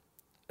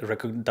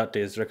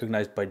is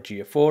recognized by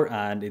GA4,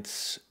 and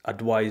it's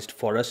advised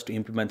for us to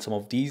implement some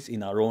of these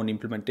in our own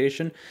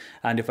implementation.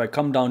 And if I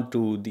come down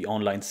to the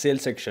online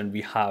sales section,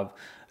 we have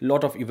a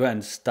lot of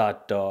events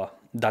that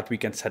we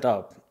can set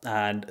up,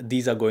 and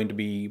these are going to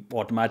be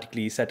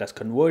automatically set as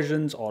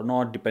conversions or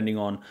not, depending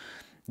on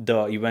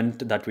the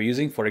event that we're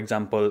using. For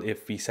example,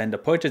 if we send a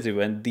purchase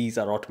event, these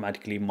are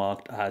automatically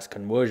marked as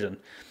conversion.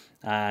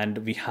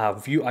 And we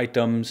have view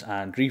items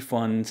and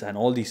refunds and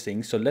all these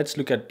things. So let's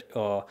look at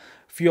a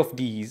few of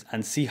these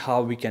and see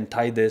how we can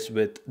tie this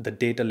with the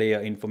data layer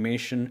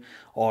information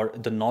or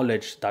the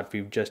knowledge that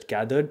we've just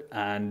gathered.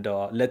 And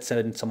let's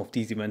send some of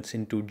these events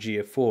into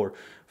GA4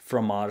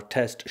 from our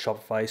test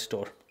Shopify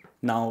store.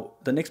 Now,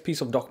 the next piece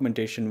of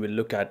documentation we'll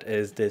look at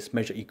is this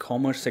measure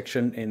e-commerce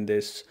section in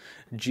this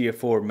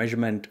GA4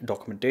 measurement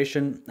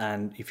documentation.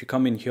 And if you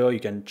come in here, you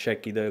can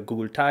check either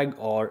Google Tag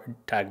or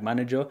Tag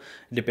Manager,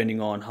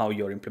 depending on how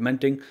you're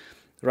implementing.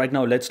 Right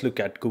now, let's look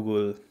at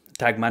Google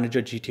Tag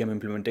Manager GTM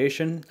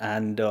implementation.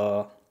 And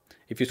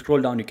if you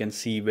scroll down, you can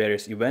see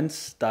various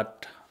events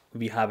that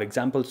we have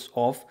examples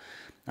of.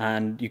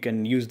 And you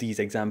can use these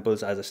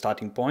examples as a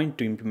starting point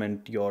to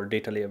implement your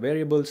data layer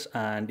variables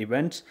and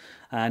events.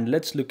 And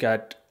let's look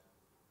at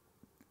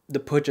the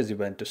purchase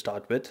event to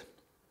start with.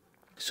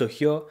 So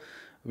here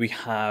we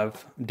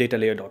have data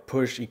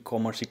layer.push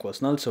e-commerce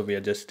equals null. So we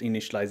are just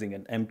initializing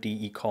an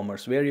empty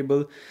e-commerce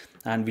variable,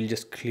 and we'll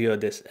just clear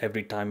this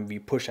every time we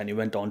push an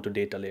event onto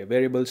data layer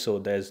variable. So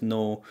there's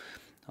no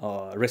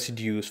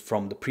residues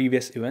from the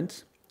previous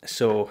events.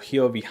 So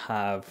here we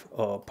have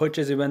a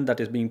purchase event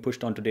that is being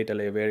pushed onto data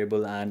layer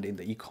variable, and in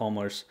the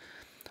e-commerce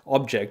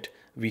object,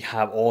 we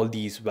have all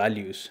these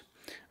values,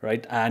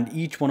 right? And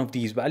each one of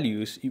these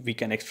values, we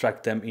can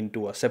extract them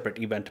into a separate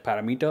event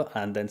parameter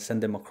and then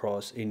send them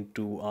across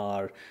into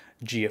our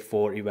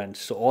GA4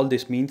 events. So all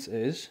this means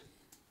is,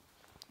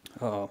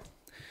 so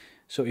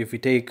if we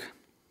take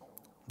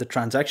the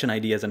transaction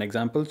ID as an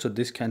example, so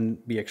this can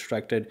be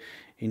extracted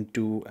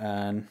into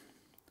an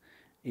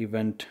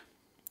event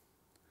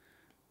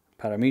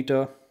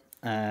parameter,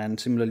 and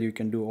similarly you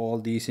can do all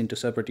these into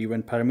separate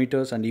event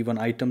parameters, and even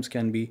items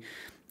can be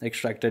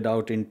extracted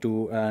out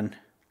into an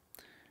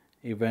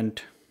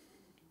event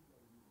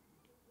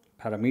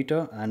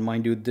parameter. And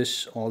mind you,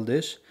 all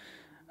this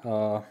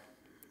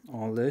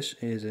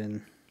is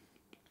in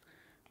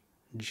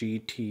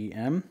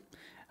GTM,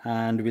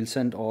 and we'll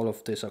send all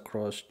of this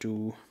across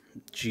to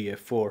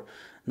GA4.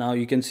 Now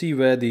you can see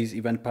where these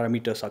event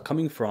parameters are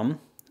coming from.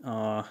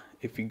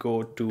 If we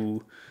go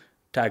to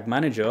Tag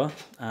Manager,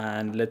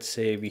 and let's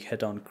say we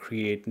hit on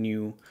create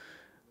new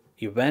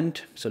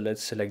event. So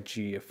let's select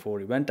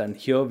GA4 event, and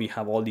here we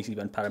have all these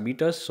event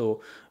parameters. So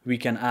we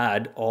can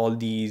add all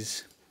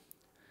these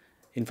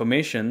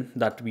information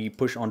that we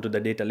push onto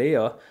the data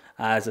layer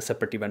as a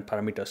separate event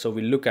parameter. So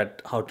we'll look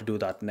at how to do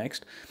that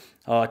next.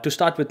 To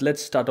start with,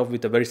 let's start off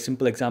with a very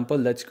simple example.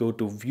 Let's go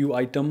to view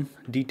item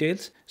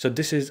details. So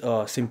this is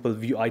a simple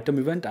view item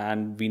event,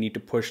 and we need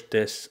to push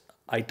this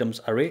items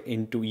array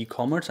into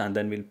e-commerce, and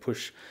then we'll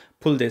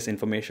pull this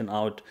information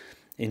out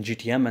in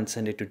GTM and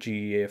send it to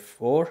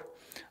GA4.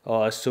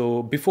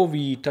 So before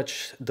we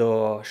touch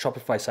the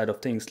Shopify side of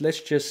things,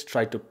 let's just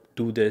try to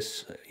do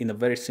this in a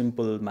very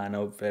simple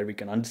manner where we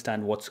can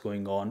understand what's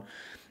going on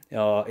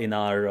in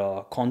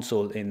our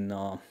console, in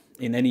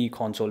any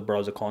console,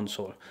 browser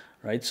console,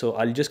 right? So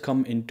I'll just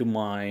come into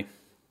my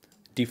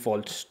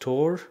default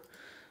store.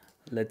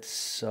 Let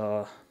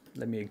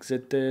me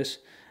exit this,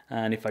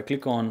 and if I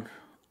click on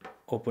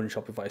open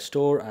Shopify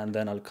store, and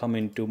then I'll come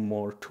into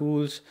more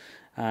tools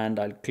and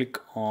I'll click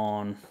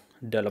on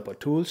developer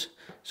tools.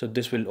 So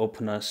this will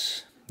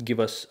give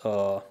us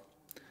a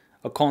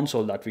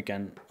console that we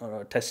can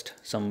test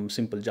some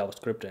simple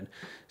JavaScript in.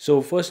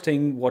 So first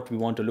thing what we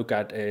want to look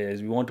at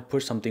is we want to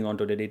push something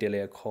onto the data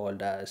layer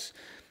called as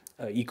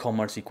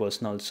e-commerce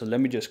equals null. So let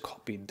me just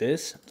copy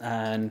this,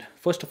 and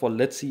first of all,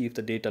 let's see if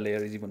the data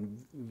layer is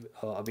even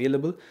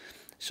available.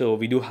 So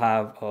we do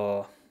have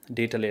a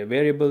data layer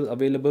variable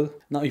available.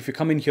 Now if you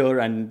come in here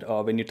and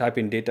when you type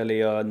in data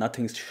layer,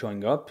 nothing's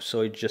showing up,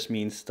 so it just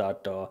means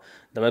that the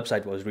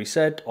website was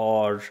reset,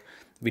 or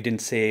we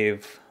didn't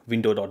save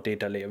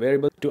window.data layer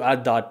variable. To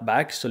add that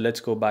back, so let's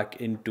go back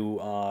into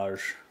our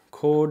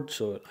code.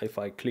 So if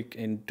I click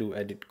into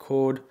edit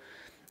code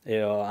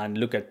and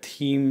look at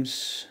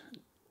themes,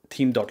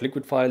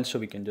 theme.liquid file, so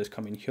we can just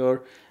come in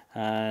here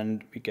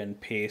and we can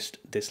paste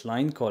this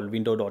line called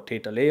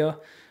window.data layer,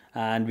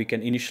 and we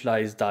can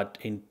initialize that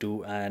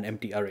into an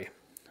empty array.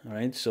 All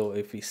right, so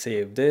if we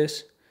save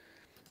this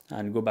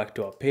and go back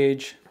to our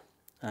page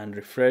and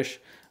refresh,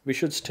 we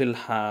should still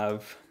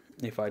have,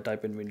 if I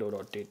type in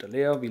window.data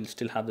layer, we'll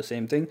still have the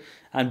same thing.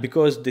 And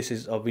because this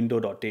is a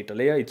window.data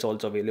layer, it's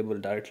also available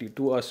directly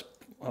to us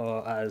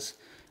as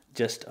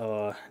just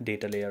a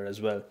data layer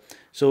as well.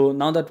 So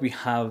now that we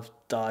have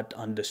that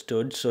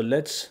understood, so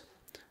let's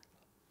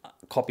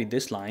copy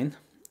this line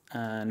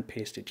and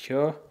paste it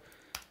here.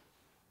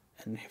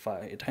 And if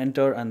I hit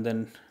enter and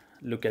then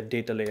look at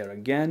data layer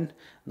again,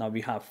 now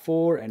we have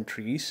 4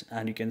 entries,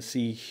 and you can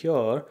see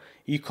here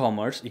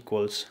e-commerce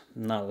equals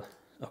null.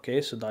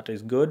 Okay, so that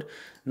is good.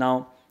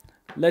 Now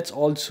let's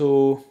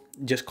also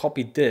just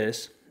copy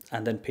this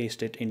and then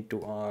paste it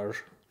into our,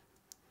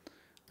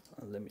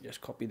 let me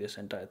just copy this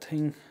entire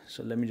thing.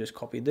 So let me just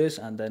copy this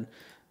and then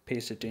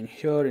paste it in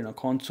here in a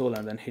console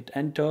and then hit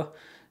enter.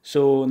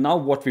 So now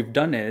what we've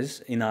done is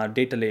in our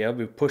data layer,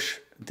 we push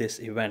this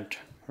event,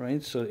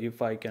 right? So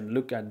if I can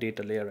look at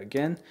data layer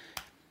again,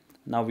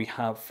 now we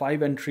have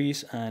 5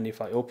 entries, and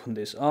if I open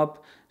this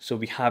up, so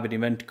we have an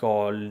event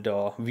called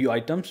view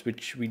items,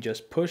 which we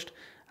just pushed,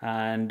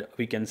 and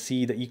we can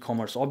see the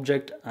e-commerce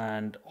object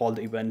and all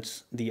the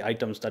events, the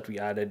items that we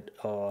added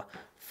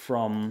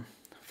from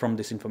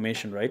this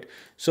information, right?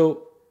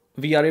 So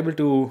we are able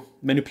to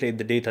manipulate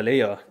the data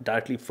layer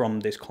directly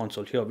from this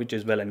console here, which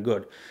is well and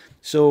good.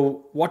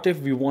 So what if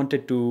we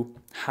wanted to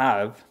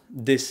have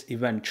this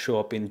event show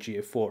up in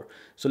GA4?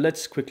 So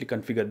let's quickly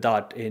configure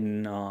that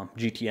in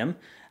GTM,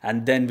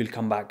 and then we'll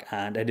come back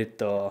and edit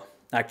the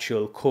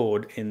actual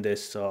code in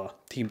this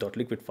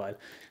theme.liquid file.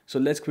 So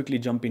let's quickly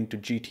jump into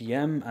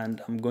GTM,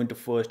 and I'm going to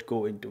first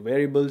go into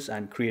variables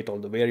and create all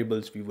the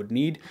variables we would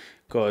need,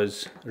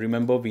 because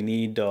remember we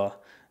need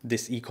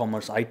this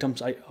e-commerce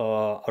items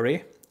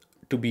array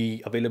to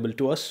be available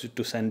to us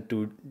to send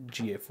to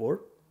GA4.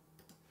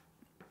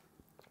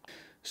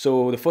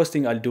 So the first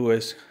thing I'll do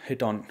is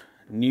hit on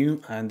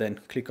new and then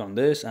click on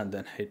this and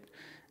then hit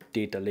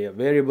data layer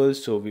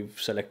variables. So we've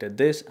selected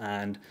this,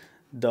 and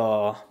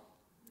the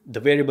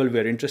variable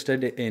we're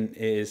interested in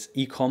is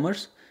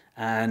e-commerce,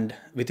 and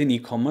within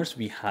e-commerce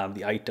we have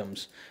the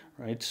items,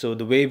 right? So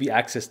the way we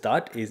access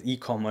that is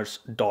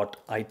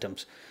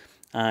e-commerce.items.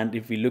 And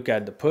if we look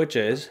at the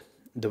purchase,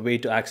 the way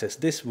to access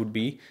this would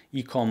be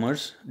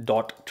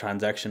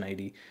e-commerce.transaction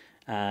ID,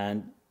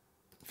 and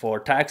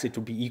for tags it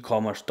would be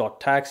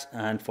e-commerce.tags,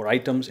 and for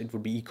items it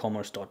would be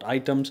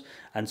e-commerce.items,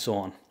 and so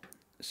on.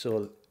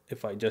 So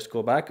if I just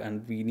go back,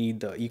 and we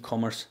need the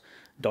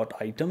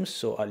e-commerce.items,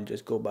 so I'll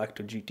just go back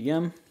to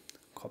GTM,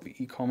 copy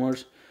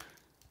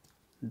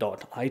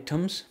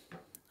e-commerce.items,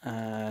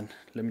 and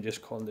let me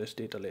just call this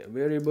data layer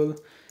variable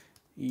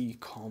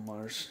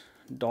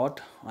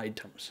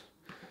e-commerce.items.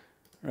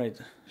 Right,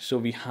 so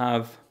we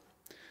have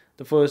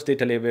the first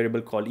data layer variable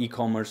called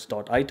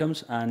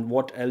e-commerce.items, and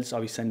what else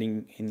are we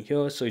sending in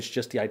here? So it's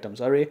just the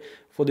items array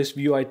for this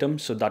view item,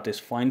 so that is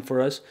fine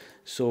for us.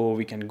 So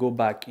we can go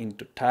back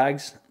into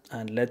tags,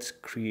 and let's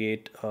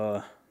create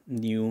a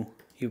new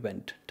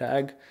event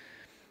tag.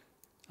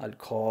 I'll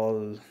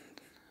call,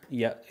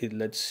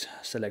 let's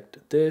select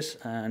this,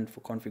 and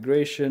for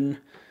configuration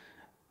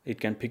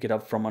it can pick it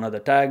up from another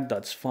tag,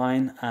 that's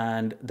fine,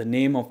 and the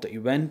name of the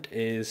event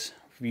is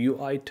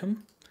view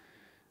item.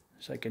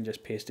 So I can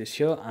just paste this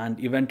here, and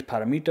event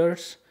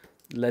parameters,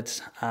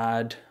 let's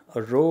add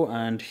a row,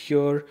 and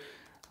here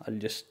I'll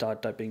just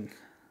start typing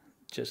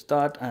just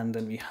that, and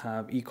then we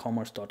have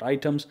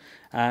e-commerce.items,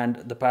 and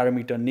the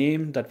parameter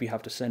name that we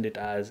have to send it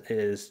as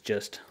is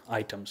just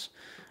items,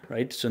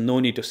 right? So no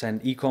need to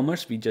send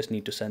e-commerce, we just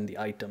need to send the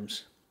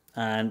items.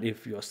 And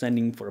if you're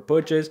sending for a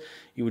purchase,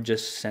 you would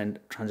just send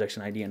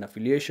transaction ID and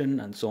affiliation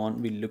and so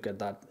on. We'll look at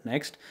that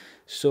next.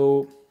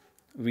 So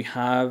we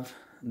have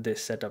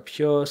this set up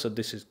here. So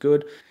this is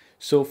good.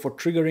 So for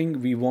triggering,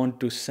 we want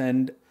to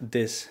send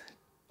this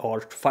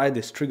or fire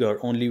this trigger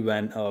only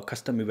when a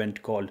custom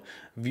event called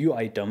view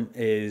item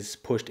is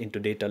pushed into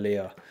data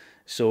layer.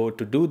 So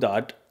to do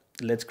that,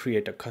 let's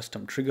create a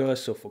custom trigger.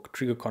 So for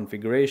trigger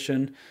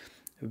configuration,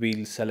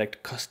 we'll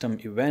select custom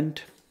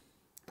event,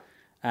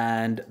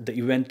 and the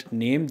event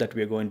name that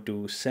we're going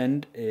to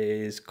send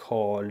is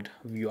called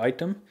view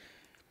item.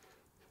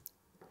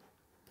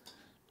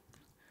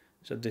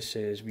 So this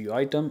is view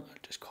item. I'll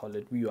just call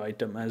it view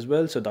item as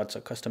well. So that's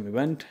a custom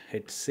event.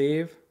 Hit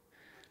save.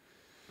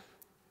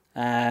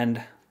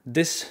 And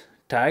this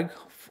tag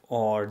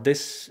or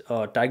this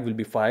tag will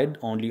be fired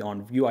only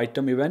on view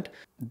item event.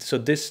 So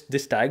this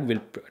tag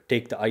will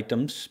take the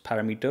items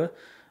parameter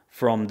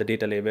from the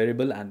data layer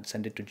variable and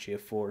send it to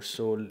GA4.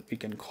 So we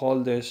can call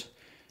this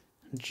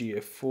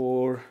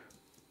GA4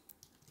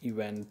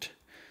 event.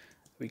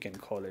 We can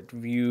call it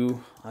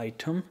view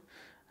item,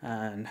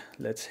 and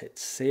let's hit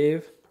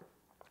save.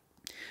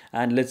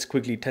 And let's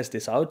quickly test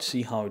this out,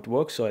 see how it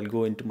works. So I'll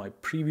go into my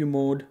preview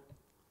mode.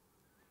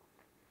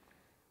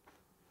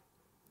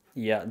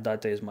 Yeah,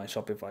 that is my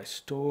Shopify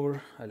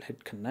store. I'll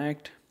hit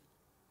connect.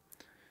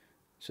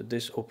 So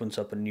this opens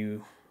up a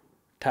new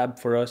tab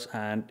for us.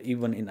 And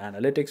even in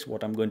analytics,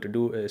 what I'm going to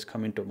do is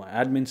come into my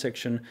admin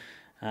section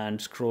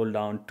and scroll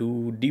down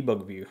to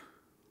debug view.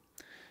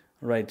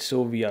 Right,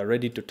 so we are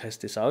ready to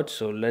test this out.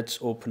 So let's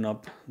open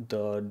up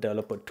the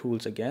developer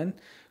tools again.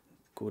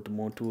 Go to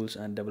more tools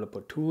and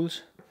developer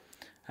tools.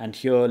 And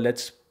here,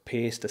 let's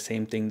paste the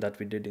same thing that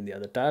we did in the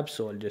other tab.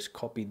 So I'll just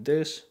copy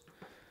this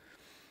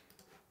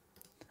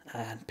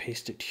and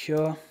paste it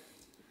here.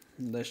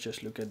 Let's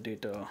just look at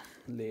data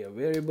layer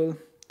variable.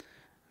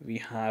 We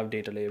have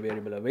data layer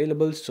variable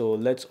available. So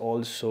let's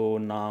also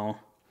now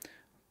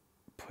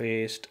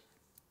paste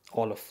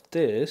all of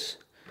this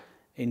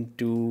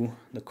into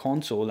the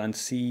console and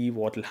see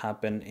what will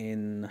happen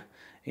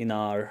in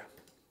our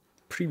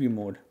preview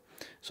mode.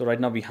 So right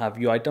now we have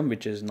view item,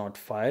 which is not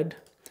fired.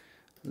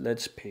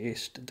 Let's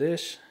paste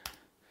this,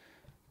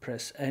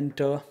 press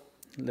enter.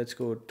 Let's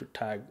go to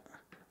tag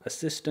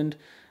assistant,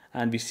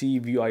 and we see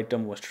view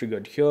item was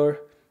triggered here,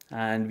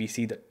 and we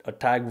see that a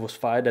tag was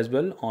fired as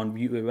well on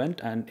view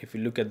event. And if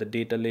you look at the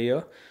data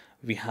layer,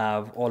 we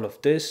have all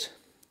of this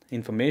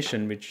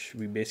information, which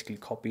we basically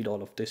copied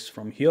all of this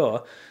from here,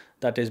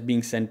 that is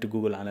being sent to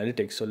Google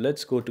Analytics. So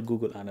let's go to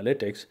Google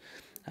Analytics,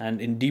 and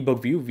in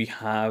debug view, we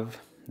have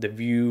the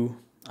view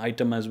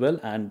item as well.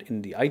 And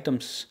in the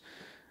items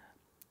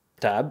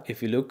tab,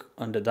 if you look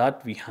under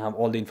that, we have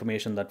all the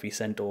information that we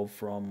sent over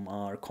from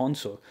our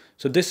console.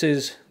 So this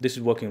is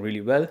working really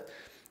well,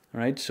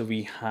 right? So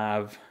we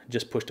have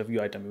just pushed a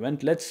view item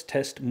event. Let's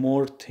test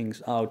more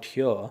things out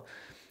here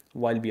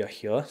while we are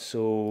here.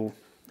 So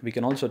we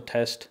can also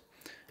test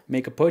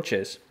make a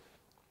purchase,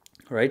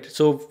 right?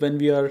 So when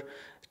we are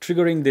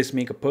triggering this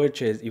make a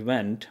purchase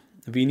event,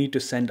 we need to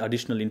send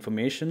additional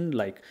information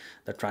like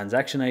the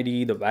transaction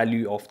ID, the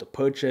value of the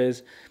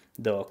purchase,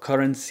 the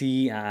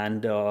currency,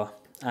 and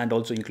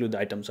also include the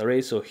items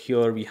array. So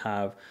here we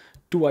have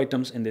 2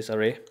 items in this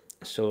array.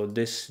 So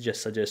this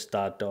just suggests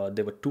that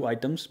there were 2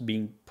 items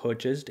being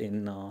purchased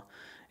in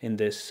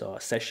this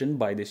session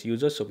by this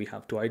user. So we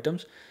have 2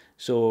 items.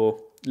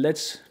 So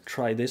let's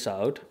try this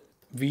out.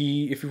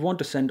 If we want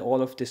to send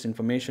all of this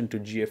information to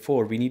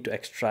GA4, we need to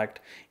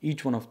extract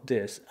each one of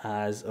this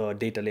as a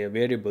data layer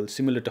variable,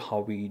 similar to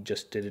how we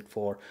just did it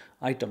for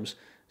items.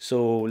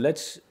 So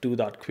let's do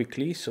that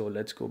quickly. So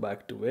let's go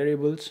back to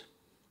variables.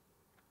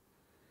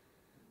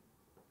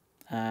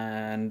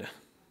 And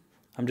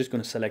I'm just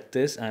going to select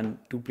this and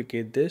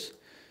duplicate this.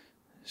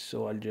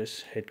 So I'll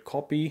just hit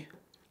copy.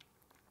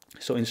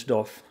 So instead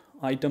of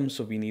items,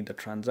 so we need the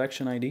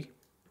transaction ID.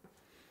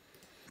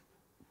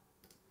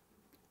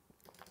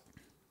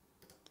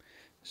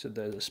 So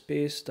there's a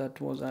space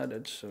that was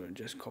added, so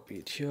just copy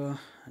it here,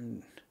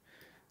 and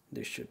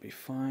this should be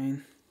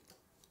fine.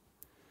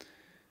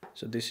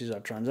 So this is our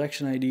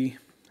transaction ID,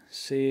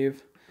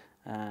 save,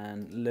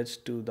 and let's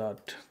do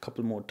that a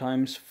couple more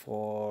times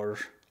for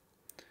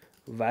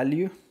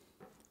value.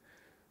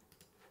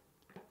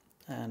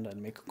 And I'll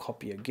make a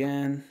copy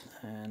again,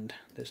 and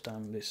this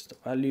time this is the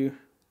value.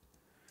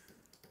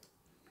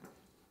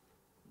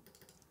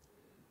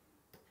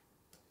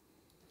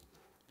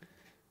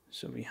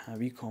 So we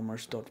have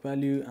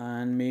e-commerce.value,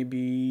 and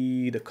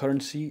maybe the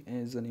currency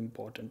is an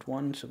important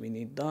one, so we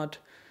need that.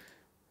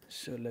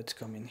 So let's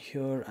come in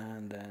here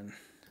and then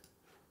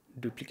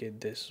duplicate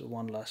this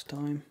one last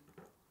time.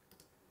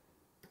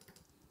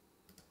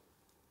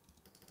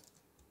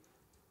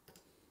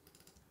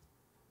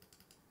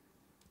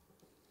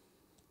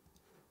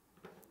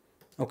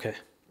 Okay.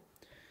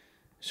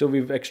 So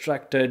we've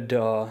extracted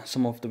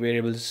some of the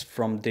variables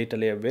from data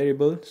layer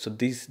variable. So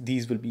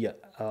these will be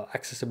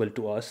accessible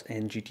to us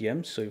in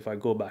GTM. So if I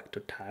go back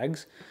to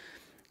tags,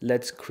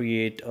 let's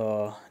create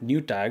a new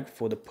tag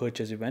for the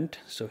purchase event.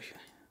 So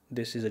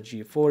this is a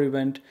GA4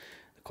 event.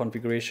 The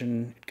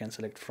configuration, it can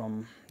select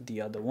from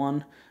the other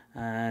one.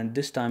 And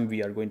this time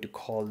we are going to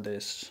call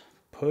this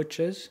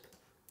purchase,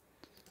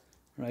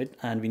 right?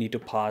 And we need to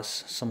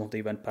pass some of the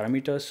event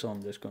parameters. So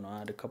I'm just going to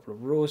add a couple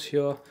of rows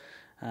here.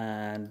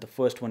 And the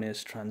first one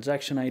is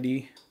transaction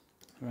ID,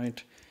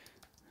 right?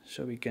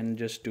 So we can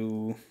just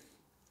do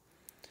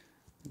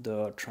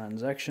the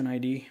transaction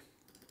ID,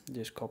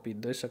 just copy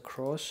this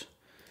across.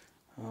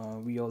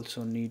 We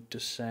also need to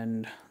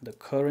send the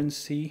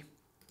currency,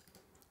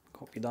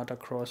 copy that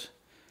across.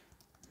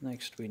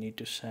 Next we need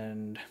to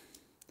send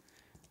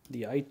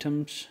the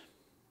items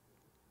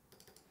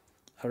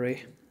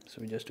array,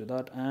 so we just do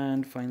that.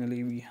 And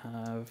finally we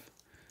have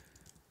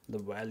the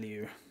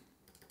value,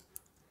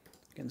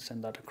 you can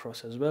send that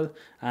across as well.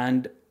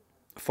 And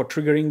for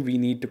triggering, we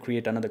need to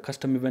create another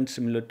custom event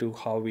similar to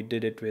how we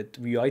did it with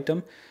view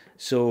item.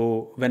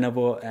 So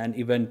whenever an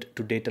event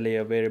to data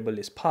layer variable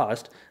is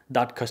passed,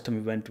 that custom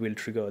event will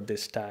trigger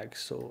this tag.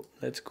 So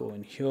let's go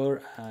in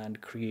here and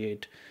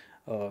create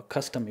a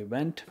custom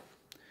event.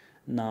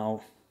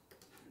 Now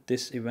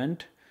this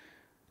event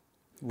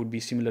would be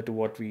similar to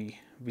what we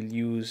will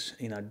use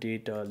in our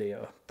data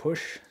layer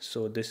push.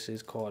 So this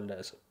is called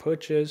as a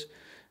purchase.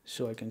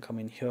 So I can come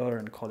in here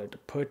and call it a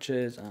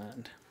purchase,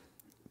 and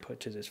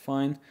purchase is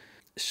fine.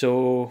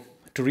 So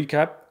to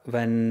recap,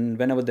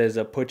 whenever there's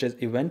a purchase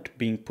event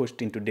being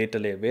pushed into data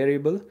layer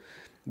variable,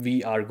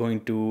 we are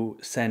going to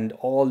send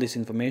all this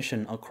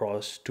information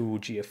across to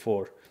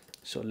GA4.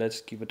 So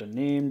let's give it a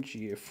name,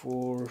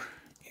 GA4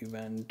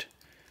 event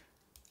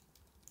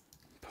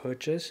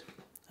purchase,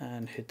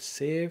 and hit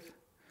save.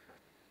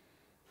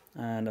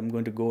 And I'm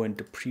going to go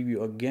into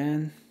preview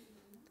again.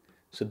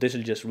 So this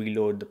will just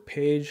reload the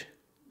page.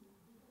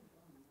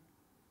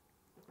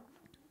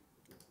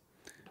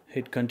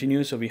 Hit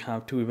continue. So we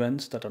have two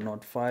events that are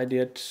not fired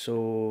yet.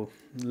 So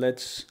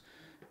let's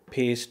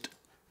paste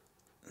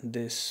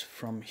this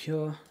from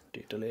here,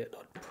 data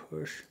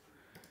layer.push.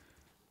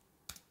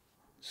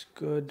 It's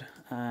good.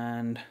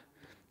 And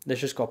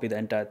let's just copy the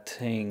entire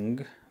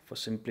thing for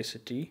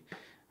simplicity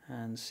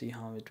and see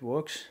how it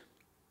works.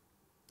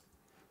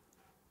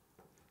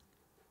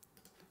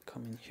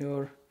 Come in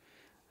here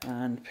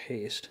and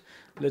paste.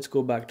 Let's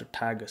go back to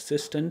tag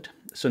assistant.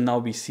 So now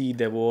we see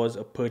there was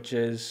a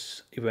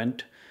purchase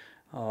event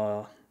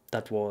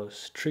that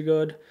was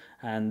triggered,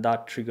 and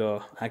that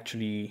trigger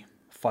actually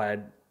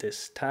fired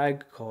this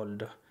tag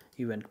called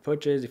event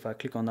purchase. If I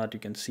click on that, you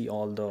can see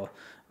all the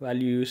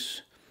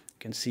values. You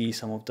can see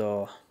some of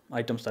the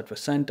items that were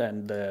sent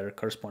and their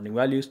corresponding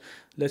values.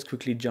 Let's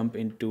quickly jump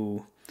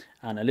into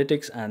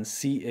analytics and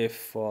see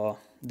if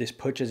this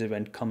purchase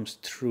event comes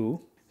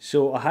through.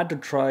 So I had to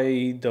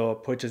try the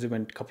purchase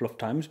event a couple of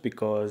times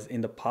because in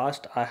the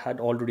past I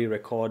had already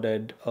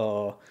recorded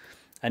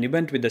an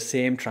event with the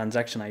same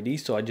transaction ID.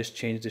 So I just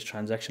changed this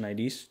transaction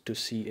IDs to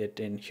see it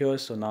in here.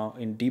 So now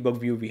in debug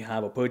view, we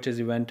have a purchase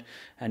event,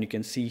 and you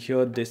can see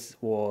here, this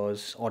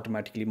was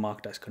automatically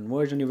marked as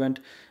conversion event.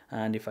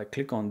 And if I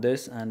click on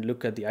this and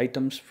look at the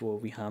items,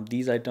 we have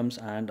these items,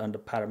 and under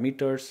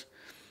parameters,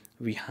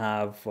 we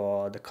have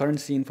the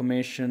currency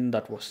information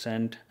that was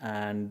sent,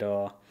 and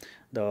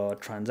the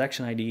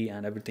transaction ID,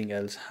 and everything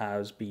else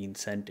has been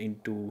sent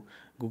into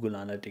Google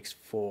Analytics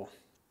 4.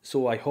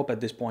 So I hope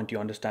at this point you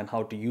understand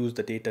how to use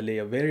the data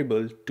layer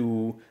variable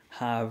to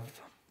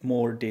have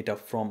more data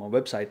from a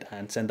website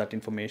and send that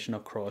information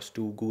across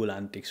to Google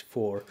Analytics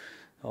 4,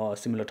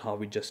 similar to how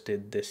we just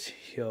did this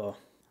here.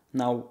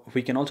 Now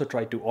we can also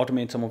try to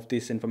automate some of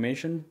this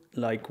information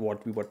like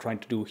what we were trying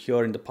to do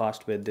here in the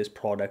past with this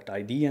product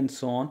ID and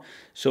so on.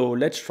 So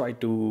let's try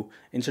to,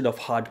 instead of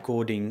hard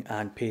coding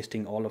and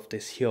pasting all of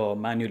this here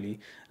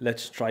manually,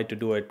 let's try to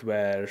do it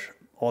where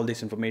all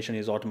this information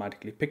is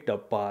automatically picked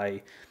up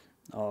by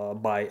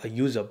a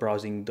user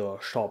browsing the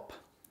shop,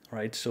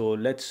 right? So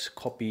let's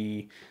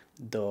copy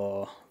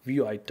the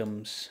view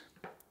items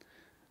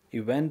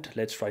event.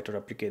 Let's try to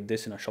replicate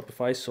this in a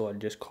Shopify. So I'll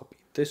just copy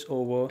this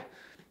over,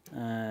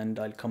 and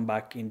I'll come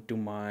back into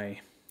my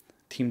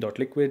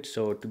theme.liquid.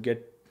 So to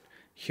get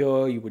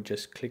here, you would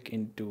just click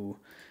into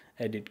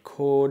edit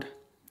code,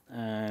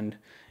 and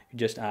you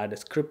just add a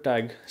script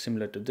tag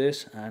similar to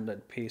this, and I'll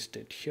paste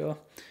it here.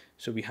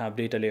 So we have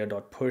data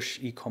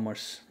layer.push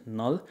ecommerce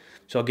null.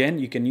 So again,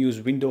 you can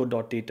use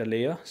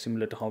window.data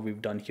similar to how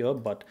we've done here,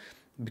 but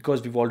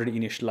because we've already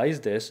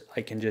initialized this,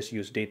 I can just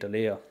use data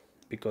layer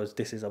because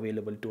this is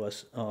available to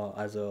us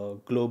as a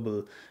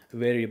global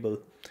variable.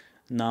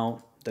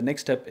 Now, the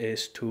next step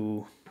is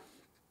to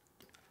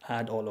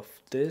add all of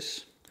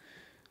this.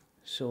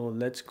 So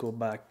let's go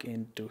back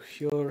into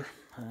here,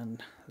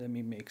 and let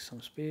me make some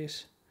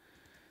space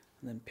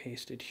and then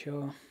paste it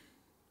here.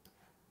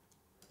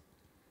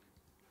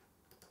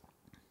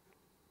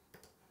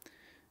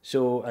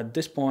 So at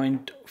this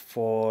point,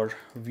 for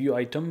view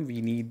item,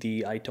 we need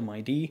the item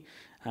ID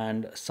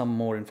and some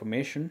more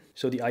information.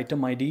 So the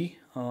item ID,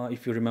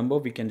 if you remember,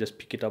 we can just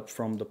pick it up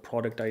from the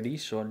product ID.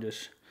 So I'll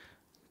just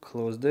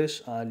close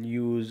this. I'll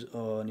use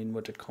an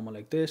inverted comma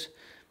like this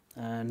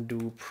and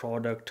do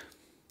product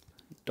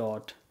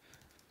dot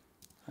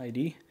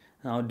ID.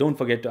 Now don't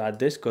forget to add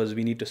this because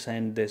we need to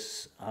send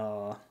this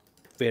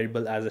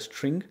variable as a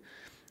string.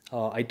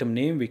 Item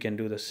name, we can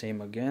do the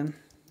same again.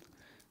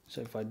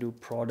 So if I do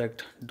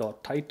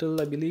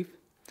product.title, I believe,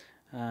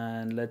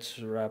 and let's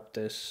wrap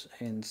this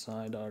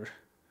inside our,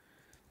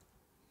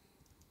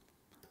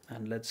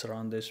 and let's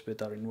run this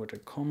with our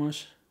inverted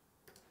commas.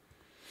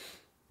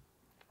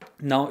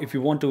 Now, if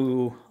you want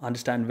to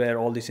understand where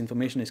all this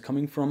information is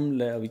coming from,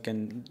 we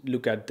can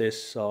look at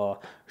this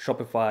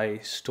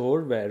Shopify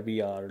store where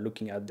we are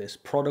looking at this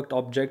product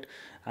object.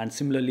 And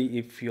similarly,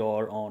 if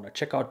you're on a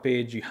checkout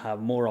page, you have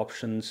more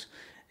options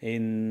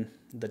in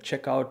the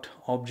checkout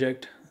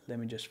object. Let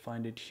me just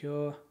find it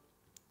here.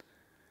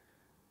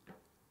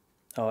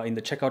 In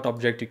the checkout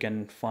object, you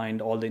can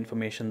find all the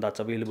information that's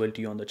available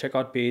to you on the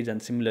checkout page,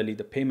 and similarly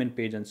the payment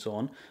page and so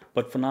on.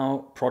 But for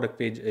now, product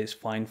page is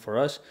fine for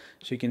us.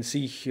 So you can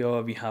see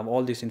here we have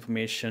all this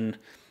information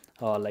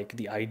like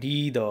the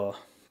ID, the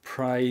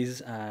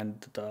price,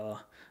 and the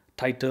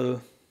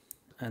title,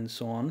 and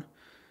so on.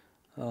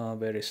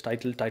 Where is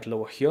title? Title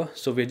over here.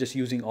 So we're just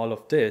using all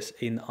of this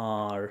in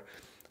our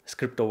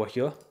script over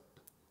here.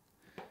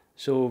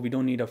 So we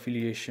don't need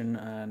affiliation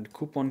and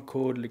coupon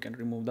code. We can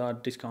remove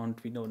that.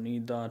 Discount, we don't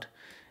need that.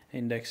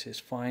 Index is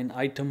fine.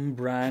 Item,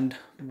 brand,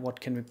 what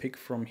can we pick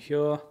from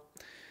here?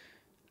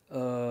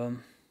 So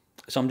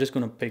I'm just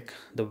going to pick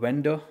the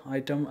vendor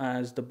item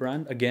as the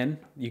brand. Again,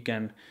 you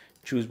can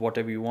choose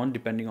whatever you want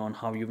depending on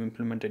how you've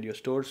implemented your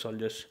store. So I'll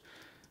just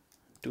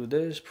do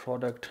this.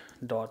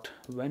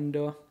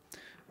 Product.vendor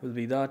will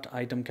be that.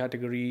 Item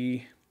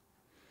category,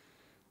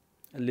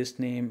 list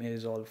name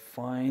is all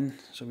fine,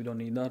 so we don't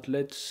need that.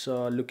 Let's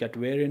look at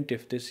variant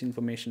if this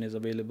information is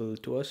available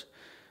to us.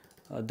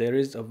 There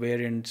is a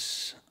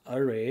variants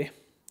array,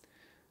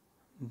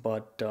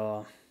 but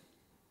I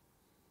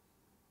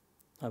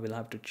will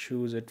have to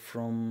choose it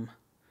from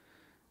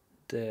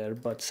there,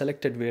 but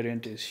selected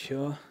variant is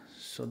here,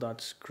 so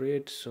that's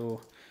great.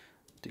 So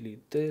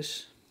delete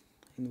this,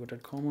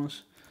 inverted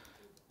commas.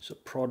 So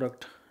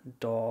product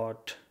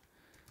dot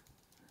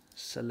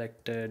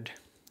selected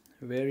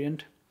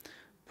variant.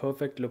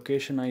 Perfect.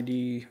 Location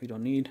ID we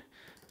don't need.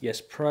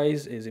 Yes,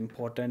 price is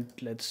important.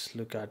 Let's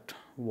look at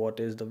what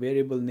is the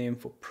variable name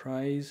for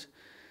price.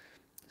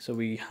 So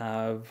we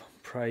have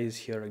price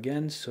here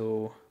again.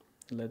 So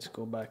let's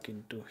go back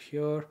into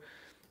here,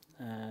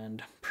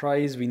 and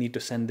price, we need to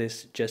send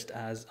this just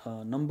as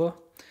a number.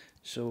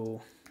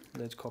 So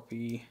let's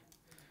copy.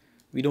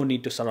 We don't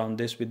need to surround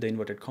this with the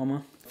inverted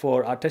comma.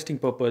 For our testing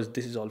purpose,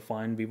 this is all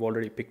fine. We've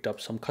already picked up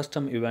some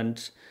custom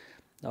events,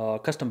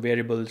 custom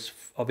variables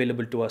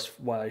available to us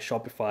via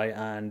Shopify,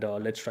 and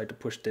let's try to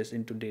push this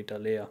into data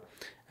layer.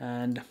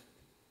 And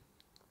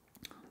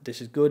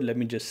this is good. Let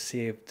me just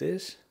save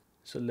this.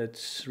 So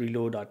let's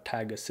reload our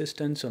tag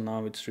assistant. So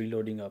now it's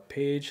reloading our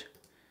page.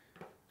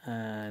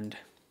 And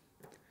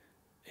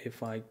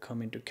if I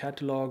come into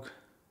catalog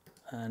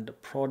and the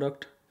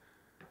product,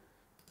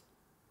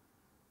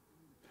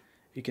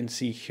 you can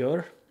see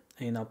here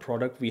in our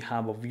product we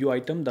have a view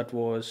item that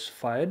was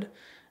fired.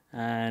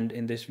 And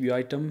in this view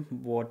item,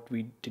 what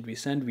we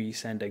send? We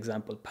sent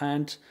example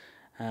pants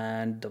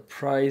and the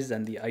price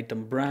and the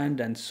item brand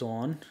and so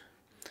on,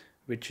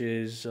 which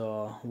is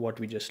what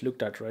we just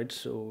looked at, right?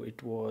 So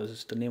it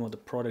was the name of the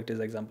product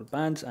is example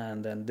pants,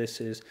 and then this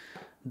is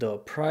the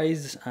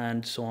price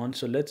and so on.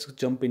 So let's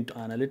jump into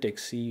analytics,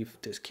 see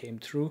if this came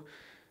through.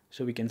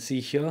 So we can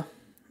see here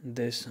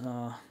this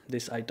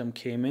item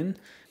came in.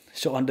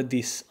 So under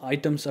this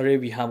items array,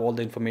 we have all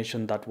the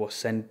information that was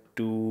sent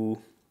to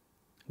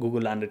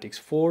Google Analytics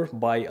 4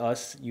 by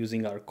us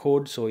using our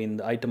code. So in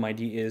the item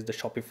ID is the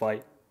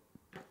Shopify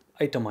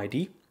item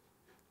ID,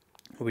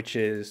 which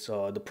is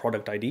the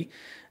product ID,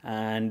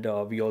 and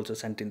we also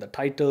sent in the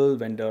title,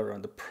 vendor,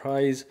 and the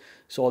price.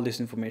 So all this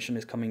information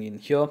is coming in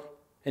here.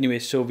 Anyway,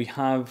 so we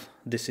have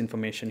this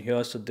information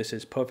here, so this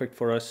is perfect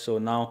for us. So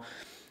now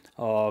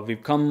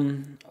we've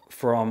come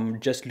from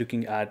just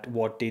looking at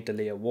what data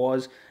layer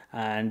was,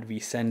 and we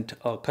sent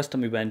a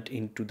custom event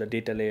into the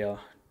data layer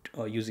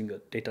using a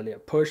data layer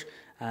push,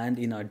 and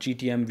in our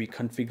GTM we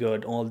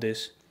configured all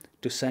this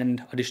to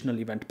send additional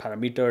event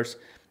parameters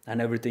and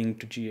everything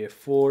to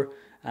GA4.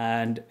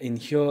 And in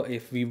here,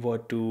 if we were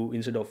to,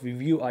 instead of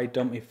review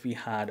item, if we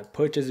had a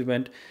purchase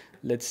event,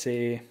 let's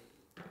say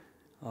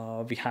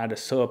we had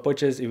a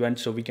purchase event,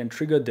 so we can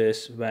trigger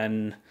this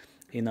when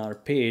in our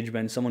page,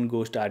 when someone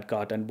goes to add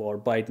cart and or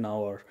buy it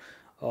now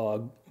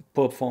or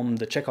perform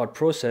the checkout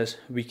process,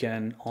 we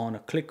can, on a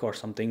click or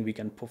something, we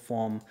can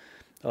perform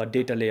a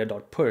data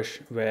layer.push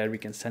where we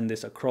can send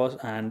this across,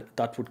 and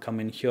that would come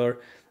in here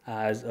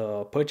as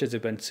a purchase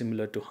event,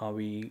 similar to how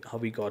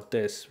we got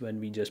this when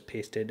we just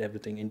pasted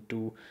everything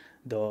into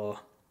the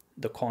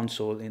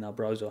console in our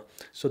browser.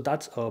 So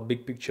that's a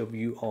big picture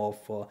view of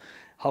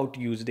how to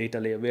use data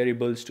layer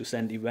variables to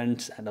send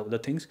events and other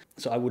things.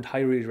 So I would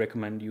highly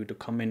recommend you to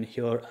come in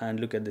here and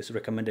look at this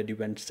recommended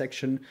event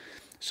section.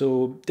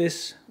 So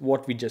this,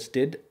 what we just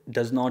did,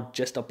 does not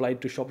just apply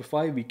to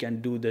Shopify. We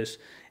can do this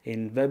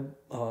in web,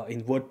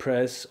 in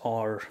WordPress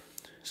or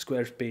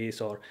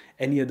Squarespace or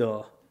any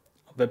other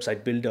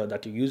website builder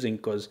that you're using.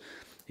 Because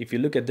if you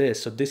look at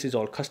this, so this is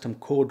all custom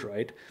code,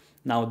 right?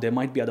 Now there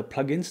might be other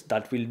plugins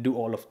that will do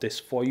all of this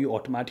for you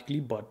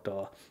automatically, but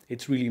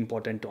it's really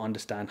important to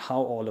understand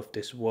how all of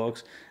this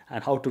works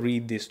and how to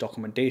read this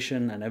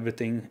documentation and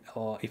everything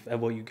if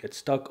ever you get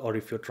stuck, or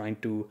if you're trying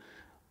to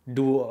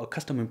do a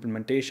custom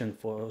implementation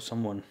for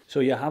someone.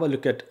 So yeah, have a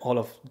look at all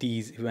of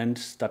these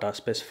events that are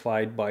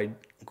specified by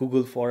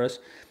Google for us.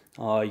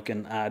 You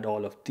can add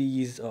all of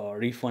these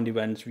refund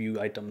events,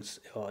 view items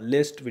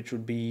list, which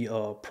would be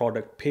a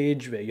product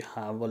page where you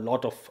have a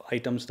lot of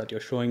items that you're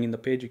showing in the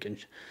page. You can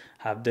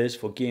have this.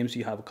 For games,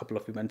 you have a couple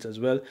of events as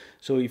well.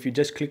 So if you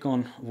just click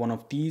on one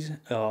of these,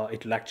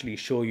 it will actually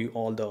show you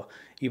all the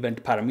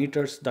event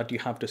parameters that you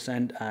have to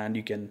send, and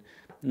you can,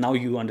 now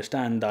you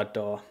understand that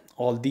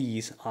all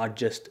these are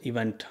just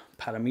event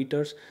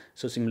parameters.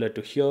 So similar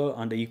to here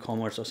under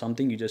e-commerce or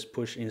something, you just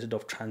push, instead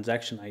of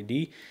transaction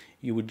ID,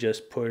 you would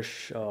just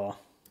push a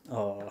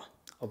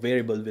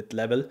variable with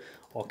level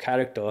or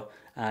character,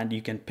 and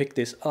you can pick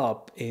this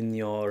up in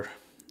your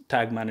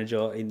tag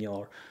manager in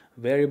your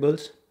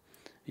variables.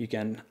 You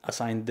can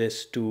assign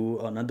this to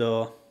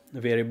another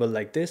variable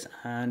like this,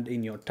 and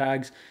in your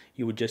tags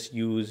you would just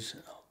use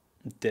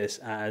this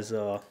as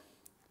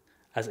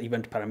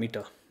event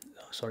parameter.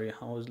 Sorry,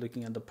 I was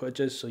looking at the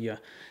purchase. So yeah,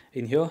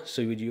 in here,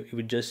 so you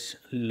would just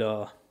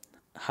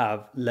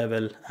have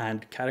level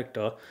and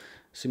character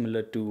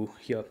similar to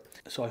here.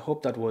 So I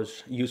hope that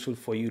was useful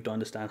for you to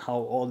understand how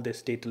all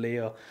this data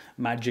layer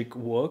magic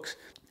works,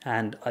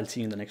 and I'll see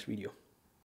you in the next video.